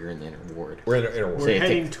barn door. You're in the inner ward. We're in the inner ward. We're Say it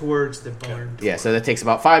heading take- towards the barn. Yeah, so that takes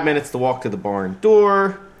about 5 minutes to walk to the barn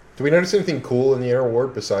door. Do we notice anything cool in the inner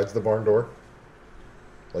ward besides the barn door?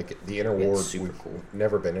 Like the inner It's ward, super we've cool.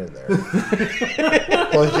 never been in there.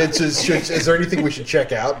 Like, is there anything we should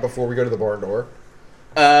check out before we go to the barn door?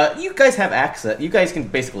 You guys have access. You guys can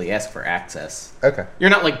basically ask for access. Okay. You're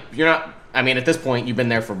not. I mean, at this point, you've been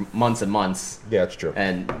there for months and months, Yeah, it's true.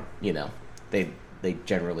 and they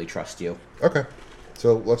generally trust you. Okay.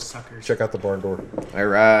 So let's Suckers. check out the barn door. All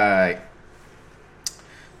right.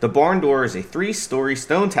 The barn door is a 3-story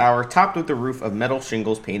stone tower topped with a roof of metal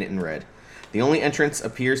shingles painted in red. The only entrance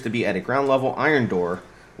appears to be at a ground level iron door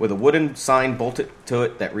with a wooden sign bolted to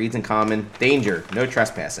it that reads in common, "Danger, no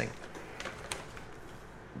trespassing."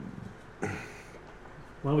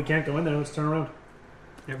 Well, we can't go in there. Let's turn around.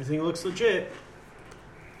 Everything looks legit.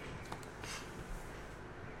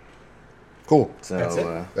 Cool. So, That's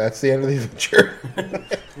it? That's the end of the adventure.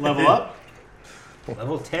 Level up.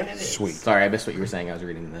 Level 10 it is. Sweet. sorry, I missed what you were saying. I was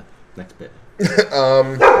reading the next bit.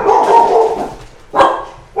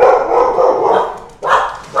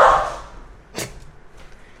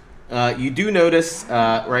 You do notice,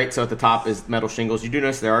 right, so at the top is metal shingles. You do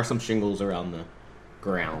notice there are some shingles around the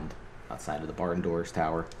ground outside of the barn doors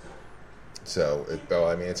tower. So,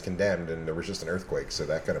 I mean, it's condemned, and there was just an earthquake, so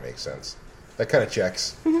that kind of makes sense. That kind of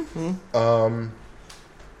checks. Do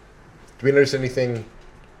we notice anything,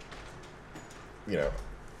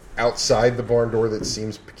 outside the barn door that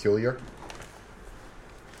seems peculiar?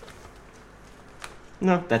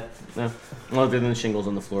 No. Other than the shingles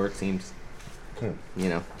on the floor, it seems, Should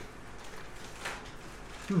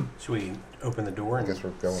we open the door and I guess we're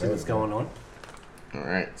going see what's in. going on? All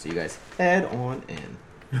right, so you guys head on in.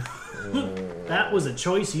 That was a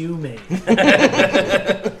choice you made.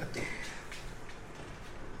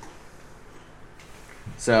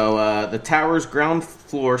 So the tower's ground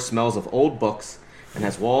floor smells of old books and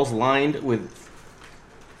has walls lined with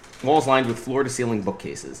floor-to-ceiling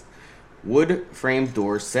bookcases. Wood-framed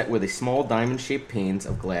doors set with a small diamond-shaped panes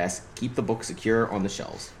of glass keep the book secure on the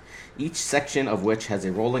shelves, each section of which has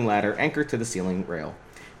a rolling ladder anchored to the ceiling rail.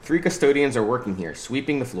 3 custodians are working here,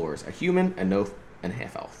 sweeping the floors: a human, a gnome, and a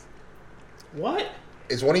half-elf. What?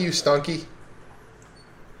 Is one of you Stunky?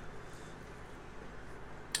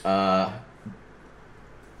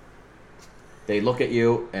 They look at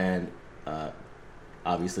you and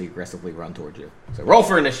obviously aggressively run towards you. So roll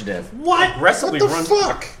for initiative. What? What Aggressively the run.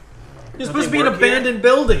 fuck? You're supposed to be an work here? abandoned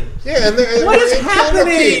building. Yeah, and What is and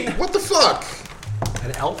Candlekeep. happening? What the fuck?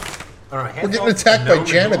 An elf? Or a half We're getting elf? attacked A by gnome,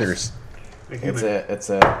 janitors. It's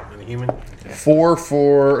a And a human?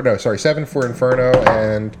 7 for Inferno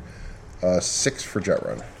and 6 for Jet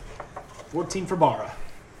Run. 14 for Bara.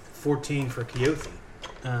 14 for Keothi.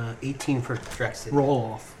 18 for Drexit.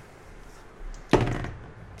 Roll off.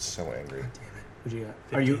 So angry. What you got?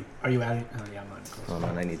 Are you adding? Oh yeah, I'm not close. hold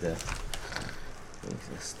on, I need to.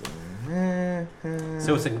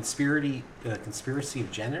 So it's a conspiracy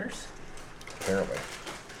of genders? Apparently.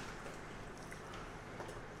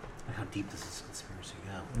 How deep does this conspiracy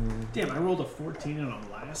go? Damn, I rolled a 14 and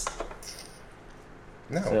I'm last.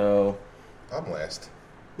 No, So I'm last.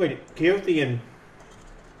 Wait, Keothi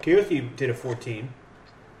did a 14.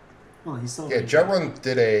 Well, he's still. Yeah, Jet Run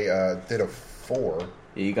did a 4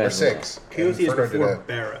 you or guys 6. and Keothi is Inferno did before a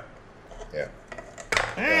Barra.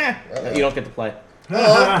 yeah. you don't get to play. Come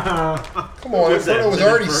on, What's that? Inferno was Is it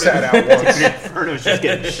already Inferno? sat out once. Inferno's just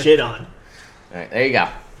getting shit on. All right, there you go.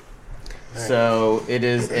 So it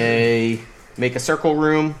is make a circle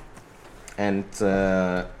room, and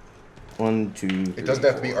 1, 2. It doesn't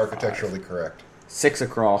have to be architecturally correct. 6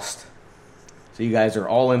 across. So you guys are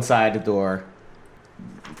all inside the door.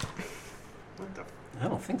 What the? I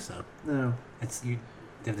don't think so. No, It's you.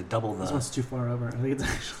 They have to double this the. one's too far over. I think it's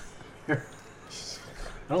actually.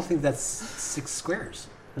 I don't think that's 6 squares.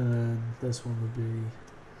 And this one would be.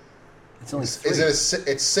 It's only Is 3.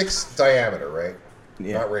 it's 6 diameter, right?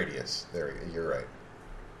 Yeah. Not radius. There, you're right.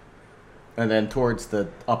 And then towards the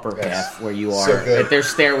upper Yes. half where you So are, good. there's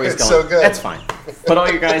stairways It's going. so good. That's fine. Put all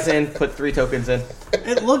your guys in. Put 3 tokens in.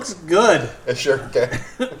 It looks good. Sure, okay.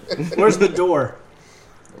 Where's the door?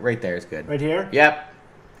 Right there is good. Right here. Yep.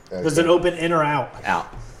 Does it open in or out? Out.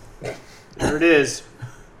 There it is.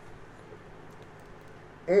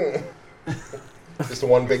 Just the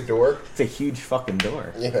one big door? It's a huge fucking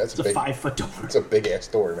door. Yeah, that's It's a 5-foot door. It's a big ass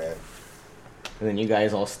door, man. And then you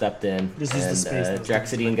guys all stepped in. This is the and space that was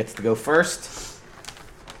Drexidian gets to go first.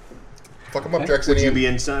 Fuck him up, Okay. Would you Drexidian. be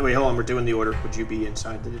inside? Wait, hold on. We're doing the order. Would you be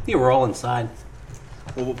inside? Yeah, we're all inside.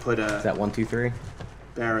 Well, we'll put Is that 1, 2, 3?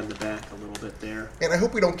 Barra in the back a little bit there. And I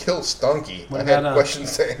hope we don't kill Stunky. What I had about,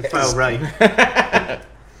 questions to ask. Oh, right.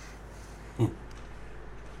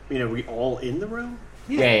 Are we all in the room?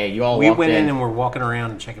 Yeah, you all We walked went in in. and we're walking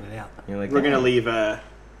around and checking it out. You're like, We're gonna "Oh." leave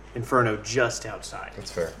Inferno just outside.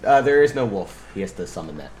 That's fair. There is no wolf. He has to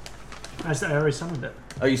summon that. I already summoned it.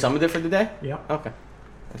 Oh, you summoned it for the day? Yep. Okay,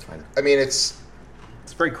 that's fine. I mean, it's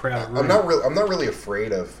very crowded. I'm not really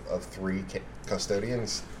afraid of 3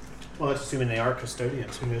 custodians. Well, that's assuming they are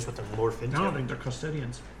custodians. Who knows what they're morph into? I don't think they're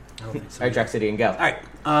custodians. I don't think so. All right, Draxidian, go. All right.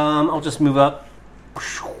 I'll just move up.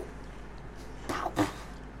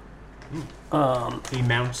 He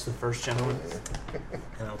mounts the first gentleman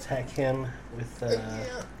And I'll attack him with.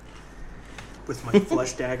 Yeah. with my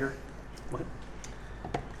flesh dagger. What?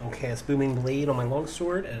 I'll cast Booming Blade on my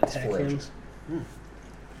longsword and It's attack 4 him. inches.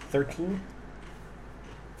 13.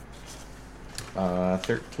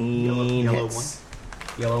 13 Yellow hits.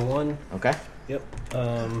 Yellow 1. Okay. Yep. Yeah,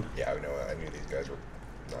 I knew these guys were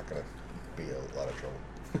not going to be a lot of trouble.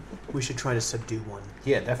 We should try to subdue one.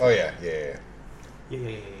 Yeah, Oh definitely. yeah.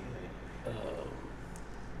 Yeah.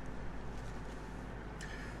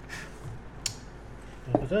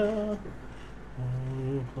 Da-da-da.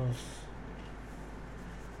 1 plus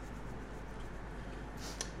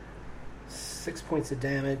 6 points of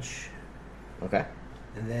damage, Okay.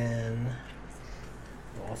 and then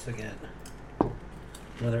we'll also get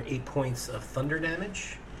another 8 points of thunder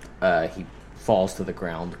damage. He falls to the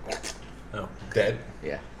ground. Oh, Dead.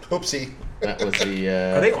 Yeah. Oopsie. That was the.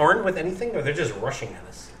 are they armed with anything, or they're just rushing at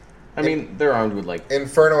us? I mean, they're armed with like.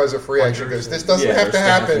 Inferno as a free action goes, this doesn't Yeah, have to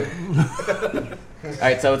they're happen. All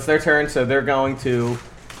right, so it's their turn. So they're going to.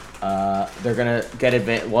 They're gonna get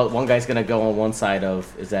advantage. Well, one guy's gonna go on one side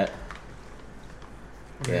of. Is that?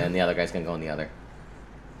 Yeah, and the other guy's gonna go on the other.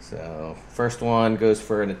 So first one goes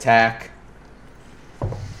for an attack.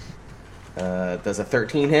 Does a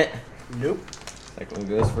 13 hit? Nope. Second one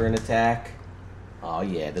goes for an attack. Oh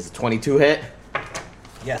yeah, does a 22 hit?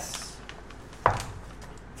 Yes.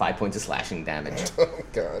 5 points of slashing damage. Oh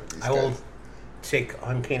god. These I will guys. take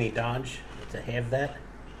Uncanny Dodge to have that.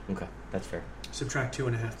 Okay, that's fair. Subtract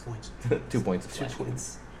 2.5 points. 2 points of 2 slashing.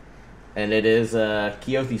 points. And it is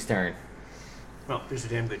Keothi's turn. Well, there's a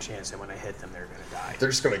damn good chance that when I hit them, they're going to die. They're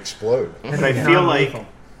just going to explode. But I feel like, Non-lethal.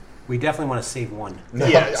 We definitely want to save one. No,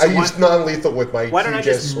 Yeah, so I used non-lethal with my why don't I TJ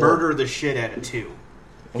just sword. murder the shit out of 2?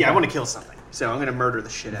 Yeah, I want to kill something. So I'm going to murder the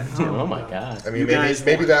shit out of 2. Oh my god. I mean, You maybe guys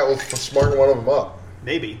maybe won. that will smarten one of them up.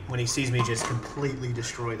 Maybe when he sees me just completely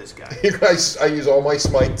destroy this guy. You guys, I use all my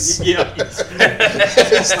smites. Yeah.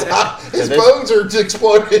 Stop. His this- bones are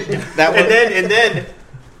exploding. That one. and then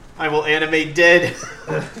I will animate dead.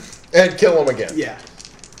 And kill him again. Yeah.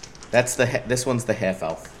 That's this one's the half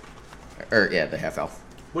elf. The half elf.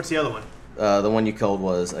 What's the other one? The one you killed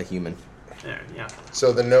was a human. There, yeah.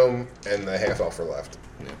 So the gnome and the half elf are left.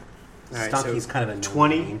 All right, Stonky's so kind of a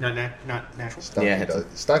 20, not natural. Stonky, Yeah,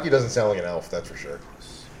 Stonky doesn't sound like an elf, that's for sure.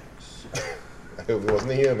 I hope it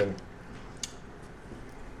wasn't a human.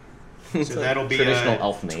 So that'll be traditional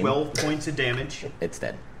elf name. 12 points of damage, It's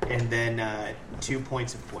dead. and then 2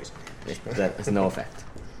 points of poison. That has no effect.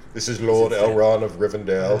 This is Lord Elrond of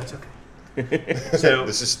Rivendell. That's okay. So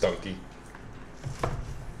This is Stunky.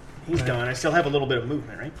 he's done. I still have a little bit of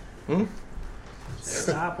movement, right?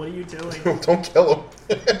 Stop! What are you doing? Don't kill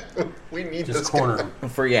him. We need just this corner guy. him.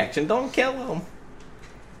 Free action. Don't kill him.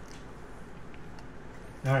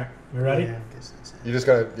 All right, we ready? Yeah, I guess that's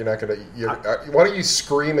it. You're not gonna. Why don't you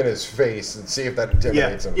scream in his face and see if that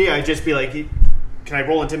intimidates him? Yeah, I'd just be like, can I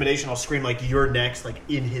roll intimidation? I'll scream like, you're next, like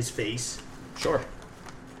in his face. Sure.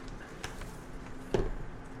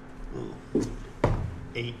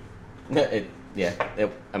 8.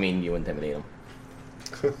 I mean, you intimidate him.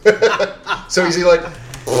 So is he like?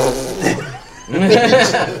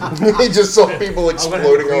 He just saw people I'm going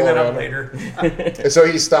exploding to clean all that around up him. later. And so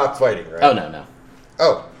he stopped fighting, right? Oh no.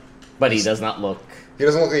 Oh, But he does not look he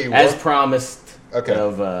doesn't look like he as was. promised Okay,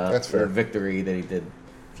 of that's fair. the victory that he did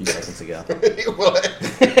a few seconds ago. What?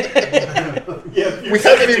 Yeah, We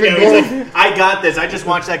haven't even gone. I got this. I just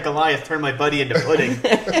watched that Goliath turn my buddy into pudding.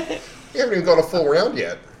 We haven't even gone a full round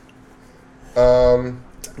yet.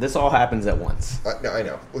 This all happens at once. No, I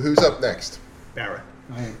know. Well, who's up next? Barra.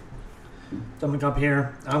 So I'm gonna come up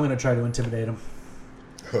here. I'm gonna try to intimidate him.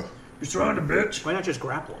 Huh. You're surrounded, bitch. Why not just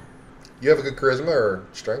grapple him? You have a good charisma or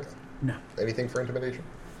strength? No. Anything for intimidation?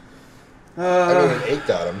 I mean, an 8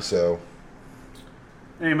 got him, so.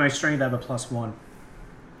 Hey, my strength I have a +1.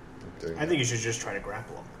 there you I think you should just try to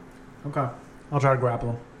grapple him. Okay, I'll try to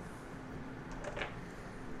grapple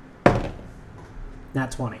him.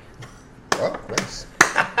 Nat 20. go. Oh, nice.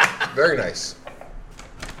 Very nice.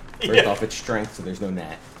 First off, it's strength, so there's no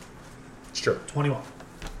nat. It's true. 21.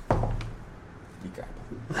 You grab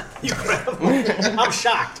him. You grapple him? I'm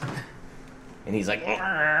shocked. And he's like.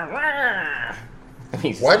 And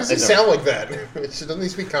he's Why does he it's sound like that? Doesn't he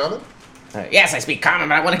speak common? Yes, I speak common,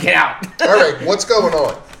 but I want to get out. All right, what's going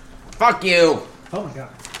on? Fuck you. Oh my god.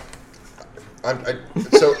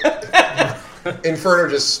 So Inferno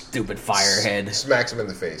just Stupid firehead. smacks him in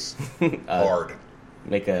the face hard.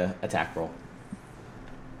 Make a attack roll.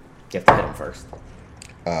 You have to hit him first.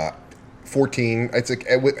 14. It's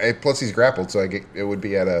like plus he's grappled, so it would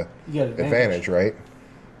be at a You get advantage. right?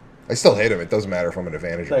 I still hit him. It doesn't matter if I'm an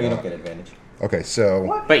advantage No, or you not. don't get advantage. Okay,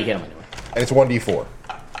 so But you hit him anyway. and it's 1d4.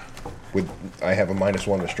 I have a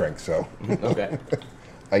 -1 to strength, so Okay.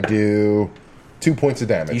 I do 2 points of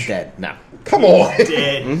damage. He's dead. No. Come on.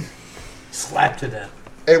 Dead. Slapped to death.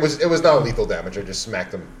 It was not lethal damage. I just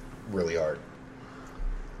smacked him really hard.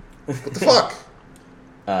 What the fuck?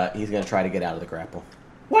 He's going to try to get out of the grapple.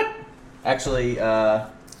 What? Actually,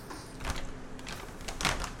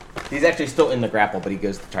 he's actually still in the grapple, but he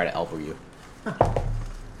goes to try to elbow you.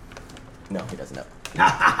 No, he doesn't know.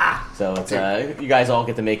 So it's, you guys all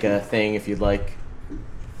get to make a thing if you'd like.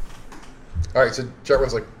 All right, so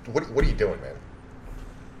Jarvan's like, what are you doing, man?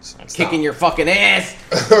 I'm kicking your fucking ass.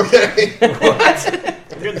 Okay.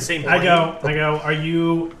 You're in the same. I go, are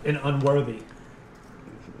you an unworthy?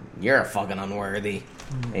 You're a fucking unworthy.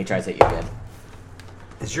 And he tries to hit you again.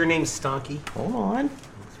 Is your name Stonky? Hold on.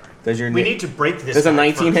 Does your We need to break this. Does a up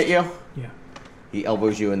 19 first. hit you? Yeah. He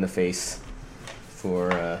elbows you in the face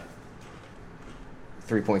for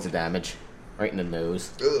 3 points of damage, right in the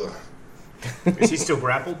nose. Ugh. Is he still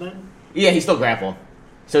grappled then? Yeah, he's still grappled,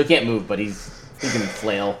 so he can't move, but he can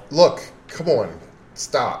flail. Look, come on,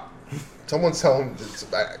 stop. Someone tell him it's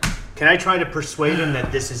back. Can I try to persuade him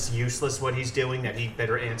that this is useless, what he's doing, that he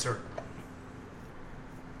better answer?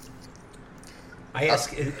 I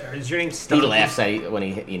ask, is your name He Stonky? laughs at you when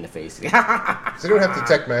he hit you in the face. Does anyone have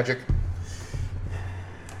detect magic?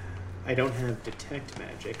 I don't have detect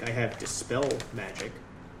magic. I have dispel magic.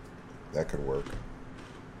 That could work.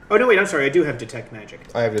 Oh, no, wait, I'm sorry. I do have detect magic.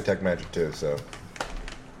 I have detect magic too, so.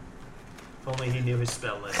 If only he knew his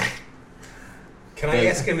spell list. Can I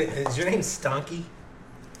ask him, is your name Stonky?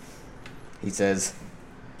 He says.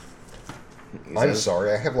 I'm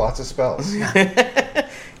sorry, I have lots of spells.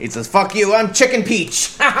 He says, "Fuck you! I'm Chicken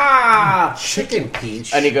Peach." Ha ha! Chicken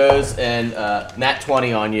Peach. And he goes and nat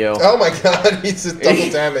 20 on you. Oh my god, he's a double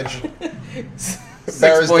damage. 6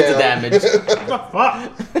 Bears points of down. damage.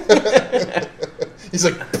 Fuck. He's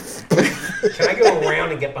like, Can I go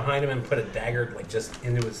around and get behind him and put a dagger like just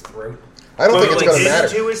into his throat? I don't think it's like, gonna matter.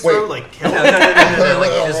 Into his Wait, throat, like, kill No, him. no,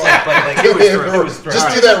 like you just like kill his him, throat, or his throat.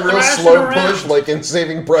 just do that real Thrash slow him around. push like in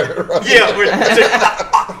Saving Private Ryan. Yeah, we're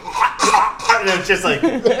and it's just like,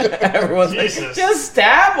 Everyone's like, Jesus. just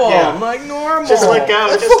stab him Yeah. like normal. just let go,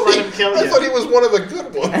 I just thought, let him kill I you. thought he was one of the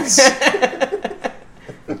good ones.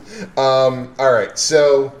 All right,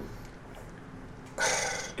 so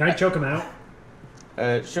Can I choke him out?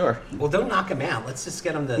 Sure. Well, don't knock him out. Let's just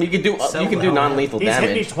get him to. You can do settle the hell down. non-lethal He's hit me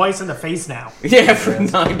damage. twice in the face now. Yeah, for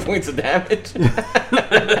 9 points of damage.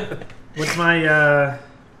 What's my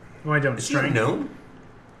what am I doing? Is he a Strength? gnome?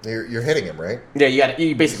 you're hitting him, right? Yeah,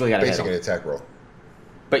 you basically got to hit Basically, him. an attack roll.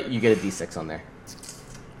 But you get a d6 on there.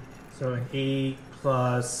 So an 8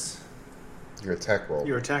 plus. Your attack roll.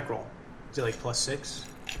 Your attack roll. Is it like +6?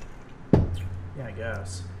 Yeah, I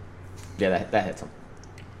guess. Yeah, that hits him.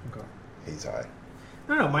 Okay. He's high.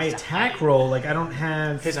 I don't know. My attack roll, like I don't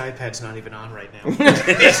have. His iPad's not even on right now.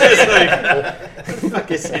 It's just like, fuck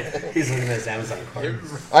is it? He's looking at his Amazon card.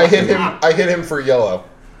 I hit him for yellow.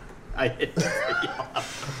 I hit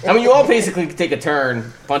I mean, you all basically take a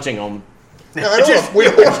turn punching him. No, I don't. We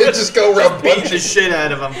don't just go around beating the punching. shit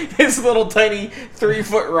out of him. His little tiny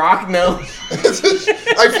 3-foot rock nose.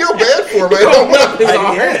 I feel bad for him. I don't know. His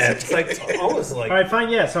arms. Yeah, it's like almost like. All right, fine.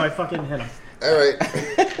 Yeah, so I fucking hit him. All right.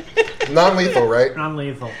 Non-lethal, right?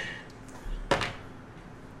 Non-lethal.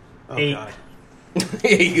 Oh, 8. God.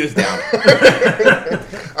 He goes down.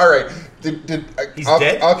 All right. He's I'll,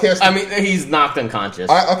 dead? I'll cast. I mean, he's knocked unconscious.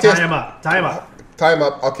 I'll Tie cast. him up. Tie him up. Tie him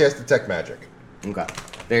up. I'll cast detect magic. Okay.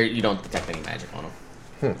 There, you don't detect any magic on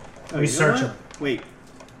him. We search him. Wait.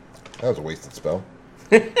 That was a wasted spell.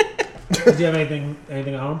 Does he have anything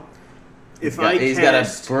on him? If He's got a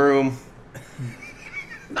cast, broom.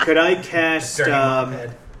 could I cast? Dirty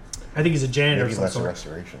moped. I think he's a janitor Maybe of some lesser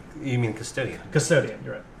sort. restoration. You mean custodian? Custodian.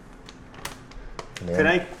 You're right. Could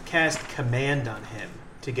I cast command on him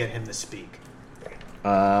to get him to speak?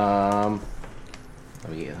 Let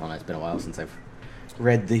me get on. It's been a while since I've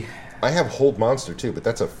read the. I have hold monster too, but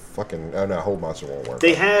that's a fucking. Oh no, hold monster won't work.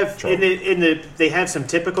 They have Charm. they have some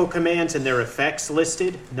typical commands and their effects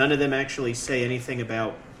listed. None of them actually say anything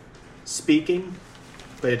about speaking,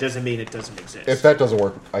 but it doesn't mean it doesn't exist. If that doesn't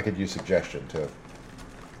work, I could use suggestion too.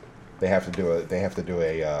 They have to do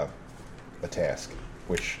a a task,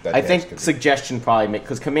 which that I task think could be. suggestion probably make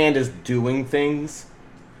because command is doing things.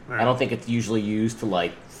 Alright. I don't think it's usually used to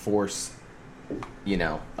like force,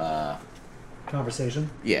 Conversation.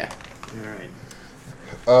 yeah. All right.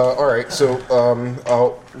 All right, so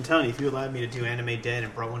I'm telling you, if you allowed me to do Anime Dead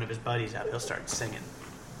and brought one of his buddies out, he'll start singing.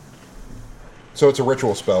 so it's a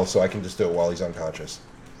ritual spell, so I can just do it while he's unconscious.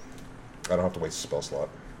 I don't have to waste a spell slot.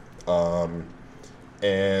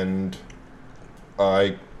 And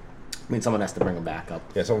I mean, someone has to bring him back up.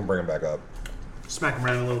 someone bring him back up. Smack him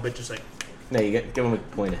around a little bit, just like, No, you give him a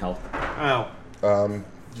point of health. oh.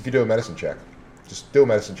 You can do a medicine check. Just do a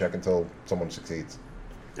medicine check until someone succeeds.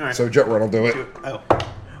 All right. So Jet Run will do it. Oh.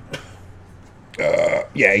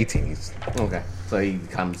 Yeah, 18. He's Okay, so he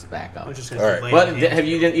comes back I up. was just gonna All right. lay But my hands have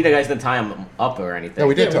you guys didn't tie him up or anything? no,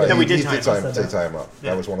 we did tie. Yeah, we did he tie did him. tie him up.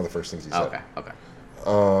 Yeah. That was one of the first things he said. Okay, okay.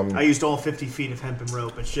 I used all 50 feet of hemp and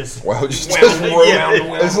rope. It's just... Wow, just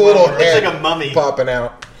Yeah, there's a little it's head like a mummy. popping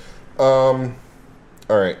out. All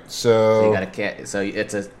right, So so you got a cat. So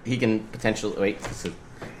he can potentially wait.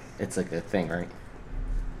 It's like a thing, right?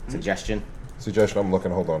 Suggestion. suggestion. I'm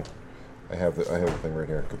looking. Hold on. I have the thing right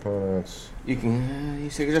here. Components. You can you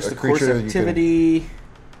suggest A a course creature you can- activity.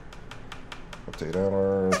 Update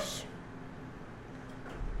hours.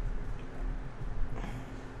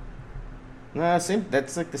 No, same.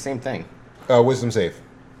 That's like the same thing. Wisdom save.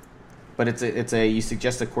 But it's a you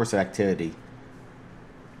suggest a course of activity.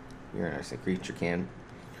 You're an a creature can.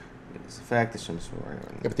 It's a fact that some Yeah,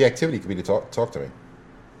 but the activity could be to talk to me.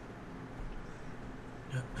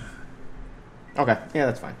 Okay, yeah,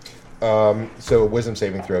 that's fine. So wisdom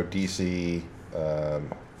saving throw DC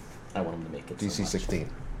I want him to make it. DC so much. 16.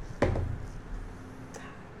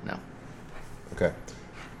 No, Okay.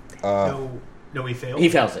 No, he failed? he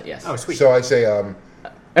fails it. Yes. Oh, sweet. So I say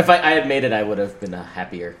If I had made it, I would have been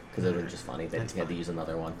happier because it would have been just funny that he had to use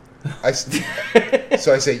another one.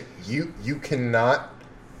 So I say you cannot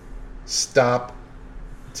stop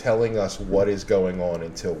telling us what is going on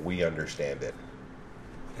until we understand it.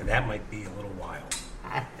 And that might be a little while.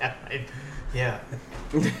 Yeah.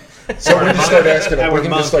 So we can just start asking him. Our We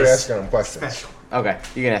can just start monk is asking him questions. Special. Okay,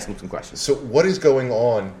 you can ask him some questions So what is going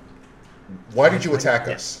on? Why did you attack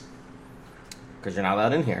us? because you're not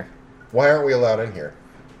allowed in here. Why aren't we allowed in here?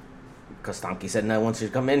 Because Stonky said no one wants you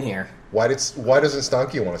to come in here Why doesn't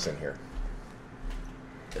Stonky want us in here?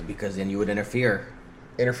 because then you would interfere.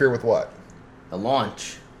 Interfere with what? The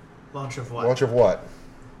launch, Launch of what? Launch of what?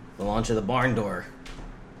 the launch of the barn door.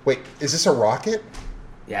 Wait, is this a rocket?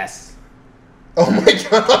 Yes, Oh my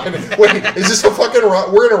god! Wait, is this a fucking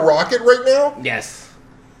rocket? We're in a rocket right now? yes.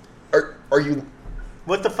 Are you?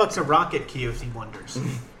 What the fuck's a rocket, Keothi wonders?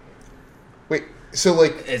 Wait, so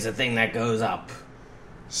like, It's a thing that goes up.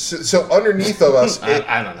 so underneath of us,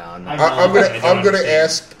 I don't know. I'm not- I'm gonna understand.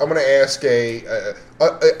 ask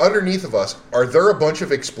underneath of us. Are there a bunch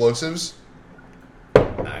of explosives?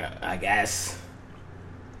 I guess.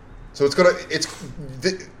 So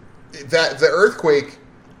the earthquake.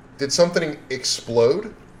 Did something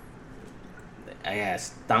explode? I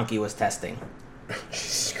guess Donkey was testing.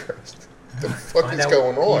 Jesus Christ! What the fuck is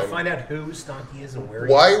going Can you on? find out who Stonky is and where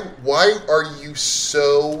he is? Why are you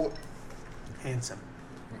so? Handsome.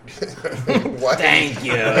 Why, Thank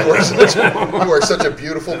you. you are such a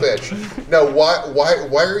beautiful bitch. No,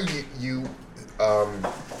 why are you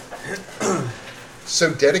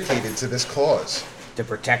so dedicated to this cause? To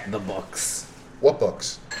protect the books. What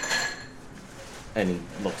books? And he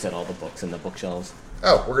looks at all the books in the bookshelves.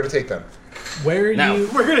 Oh, we're gonna take them. Where are No. you?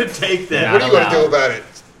 We're gonna take that. Not What are you gonna do allowed. about it?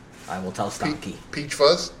 I will tell Stonky. Peach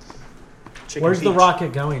fuzz? Chicken Where's the peach.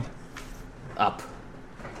 rocket going? Up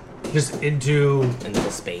Just into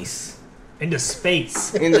into space.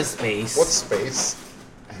 space. Into space. What space?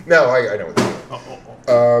 No, I know what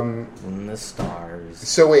you mean. in the stars?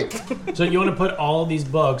 So wait, So you want to put all of these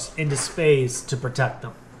books into space to protect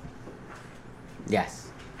them Yes.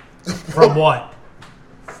 from what?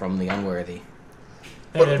 From the unworthy.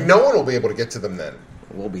 but And- no one will be able to get to them then.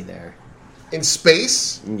 We'll be there. In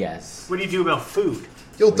space, Yes. What do you do about food?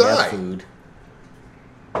 you'll We have die. food.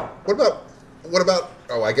 What about?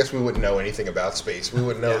 Oh, I guess we wouldn't know anything about space. We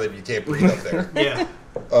wouldn't know that you can't breathe up there. Yeah.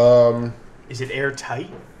 Is it airtight,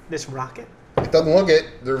 this rocket? It doesn't look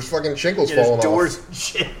it. There's fucking shingles Yeah, falling there's doors off. and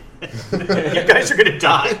shit. You guys are gonna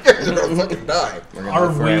die. You're gonna fucking die. We're gonna Are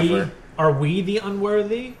live we? forever. Are we the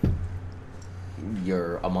unworthy?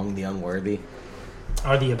 You're among the unworthy?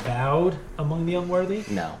 Are the avowed among the unworthy?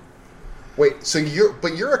 No. Wait, so you're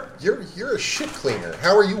a shit cleaner.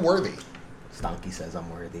 How are you worthy? Stonky says I'm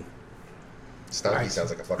worthy. Stonky Right. sounds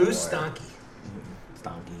like a fucking Who's liar.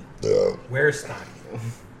 Stonky. Where's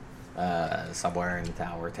Stonky? Somewhere in the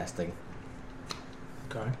tower testing.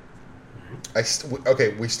 Okay.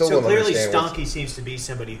 Okay, we still So don't clearly, understand. Stonky seems to be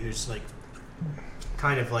somebody who's like,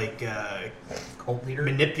 kind of like Cult leader.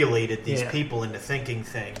 manipulated these Yeah. people into thinking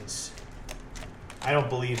things. I don't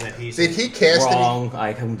believe that he's Did he cast any? Wrong.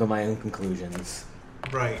 I come to my own conclusions.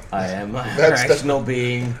 right. I am a That's- rational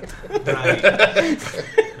being. Right.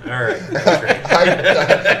 All right. That's right.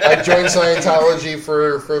 I joined Scientology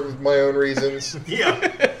for my own reasons. Yeah.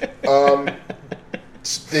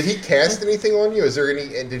 Did he cast anything on you? Is there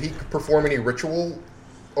any? And did he perform any ritual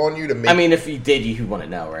on you to make? I mean, if he did, you want to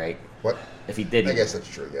know, right? what? If he did, I guess that's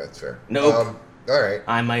true. Yeah, that's fair. Nope. All right.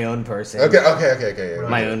 I'm my own person. Okay. Yeah,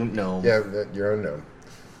 My own gnome. Yeah, your own gnome.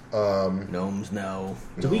 Gnomes, no.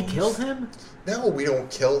 Do we kill him? No, we don't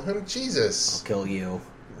kill him. I'll Jesus. kill you.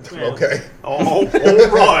 Okay. Oh, all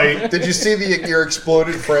right. Did you see your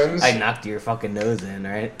exploded friends? I knocked your fucking nose in,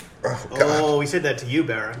 right? Oh God. Oh, we said that to you,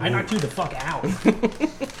 Baron. I knocked you the fuck out.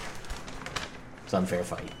 It's unfair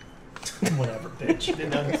fight. Whatever, bitch.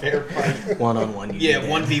 An unfair fight. 1-on-1. Yeah,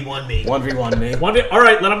 1v1 me. 1v1 me. All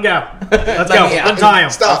right, let him go. Let's Let go. me out. Untie him.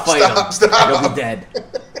 Stop! I'll fight Stop! him. You'll Stop! be dead.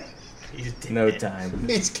 He's dead. No time.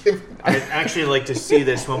 He's giving. I'd actually like to see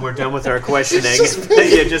this when we're done with our questioning. Just-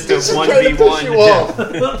 Yeah, just a He's trying to push you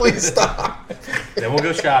 1v1. off. Please stop. Then we'll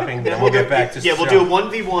go shopping. Then we'll get back to Yeah, we'll do a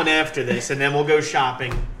 1v1 after this, and then we'll go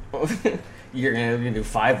shopping. You're gonna do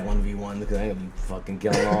 5 1v1 because I'm gonna be fucking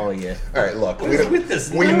killing all of you. All right, look. What is with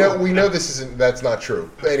this? We know this isn't. That's not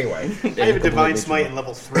true. But anyway, I have a divine smite in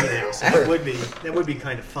level 3 now, so that would be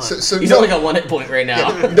kind of fun. so He's no, only got 1 hit point right now.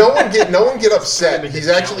 no one get upset. Make it He's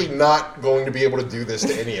challenge. actually not going to be able to do this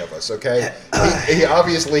to any of us. Okay, he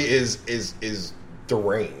obviously is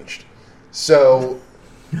deranged. So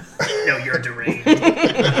No, you're deranged.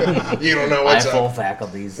 you don't know I what's have full up.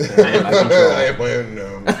 faculties. I have my own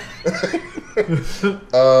gnome.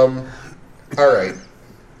 All right.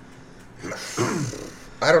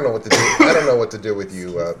 I don't know what to do. I don't know what to do with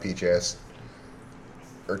you, peach ass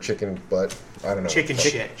or chicken butt. I don't know. Chicken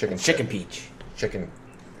shit. Chicken. Chicken shit. peach. Chicken.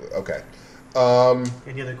 Okay.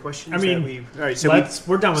 Any other questions? I mean, all right. So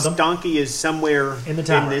we're done with them. Stonky is somewhere In the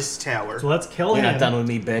tower. in this tower. So let's kill You're him. not done with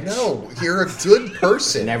me, bitch. No, you're a good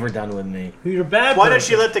person. Never done with me. You're a bad Why don't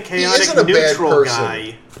person. you let the chaotic isn't a bad neutral person.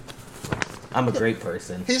 guy? I'm a great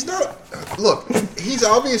person. He's not. Look, he's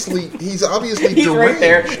obviously He's deranged. right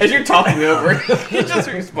there as you're talking over. He's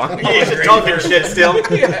just responding. He's just talking shit still.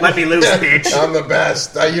 Let me loose, bitch. I'm the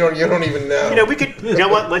best. You don't even know. You know, we could. You know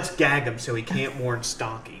what? Let's gag him so he can't warn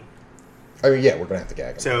Stonky. I mean, yeah, we're gonna have to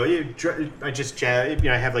gag him. So I just jam.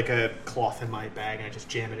 I have like a cloth in my bag, and I just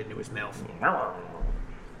jam it into his mouth.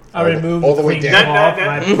 I removed all the way clean down. cloth and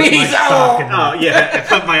I put my He's sock in Oh there. yeah,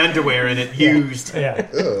 I put my underwear in it. Used. Yeah.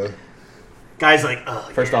 Ugh, Guys like, oh.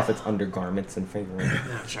 First yeah. off, it's undergarments and favoring.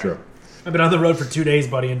 No, it's sorry. true. I've been on the road for 2 days,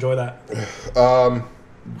 buddy. Enjoy that. All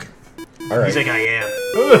right. He's like, I am.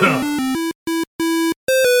 Ugh.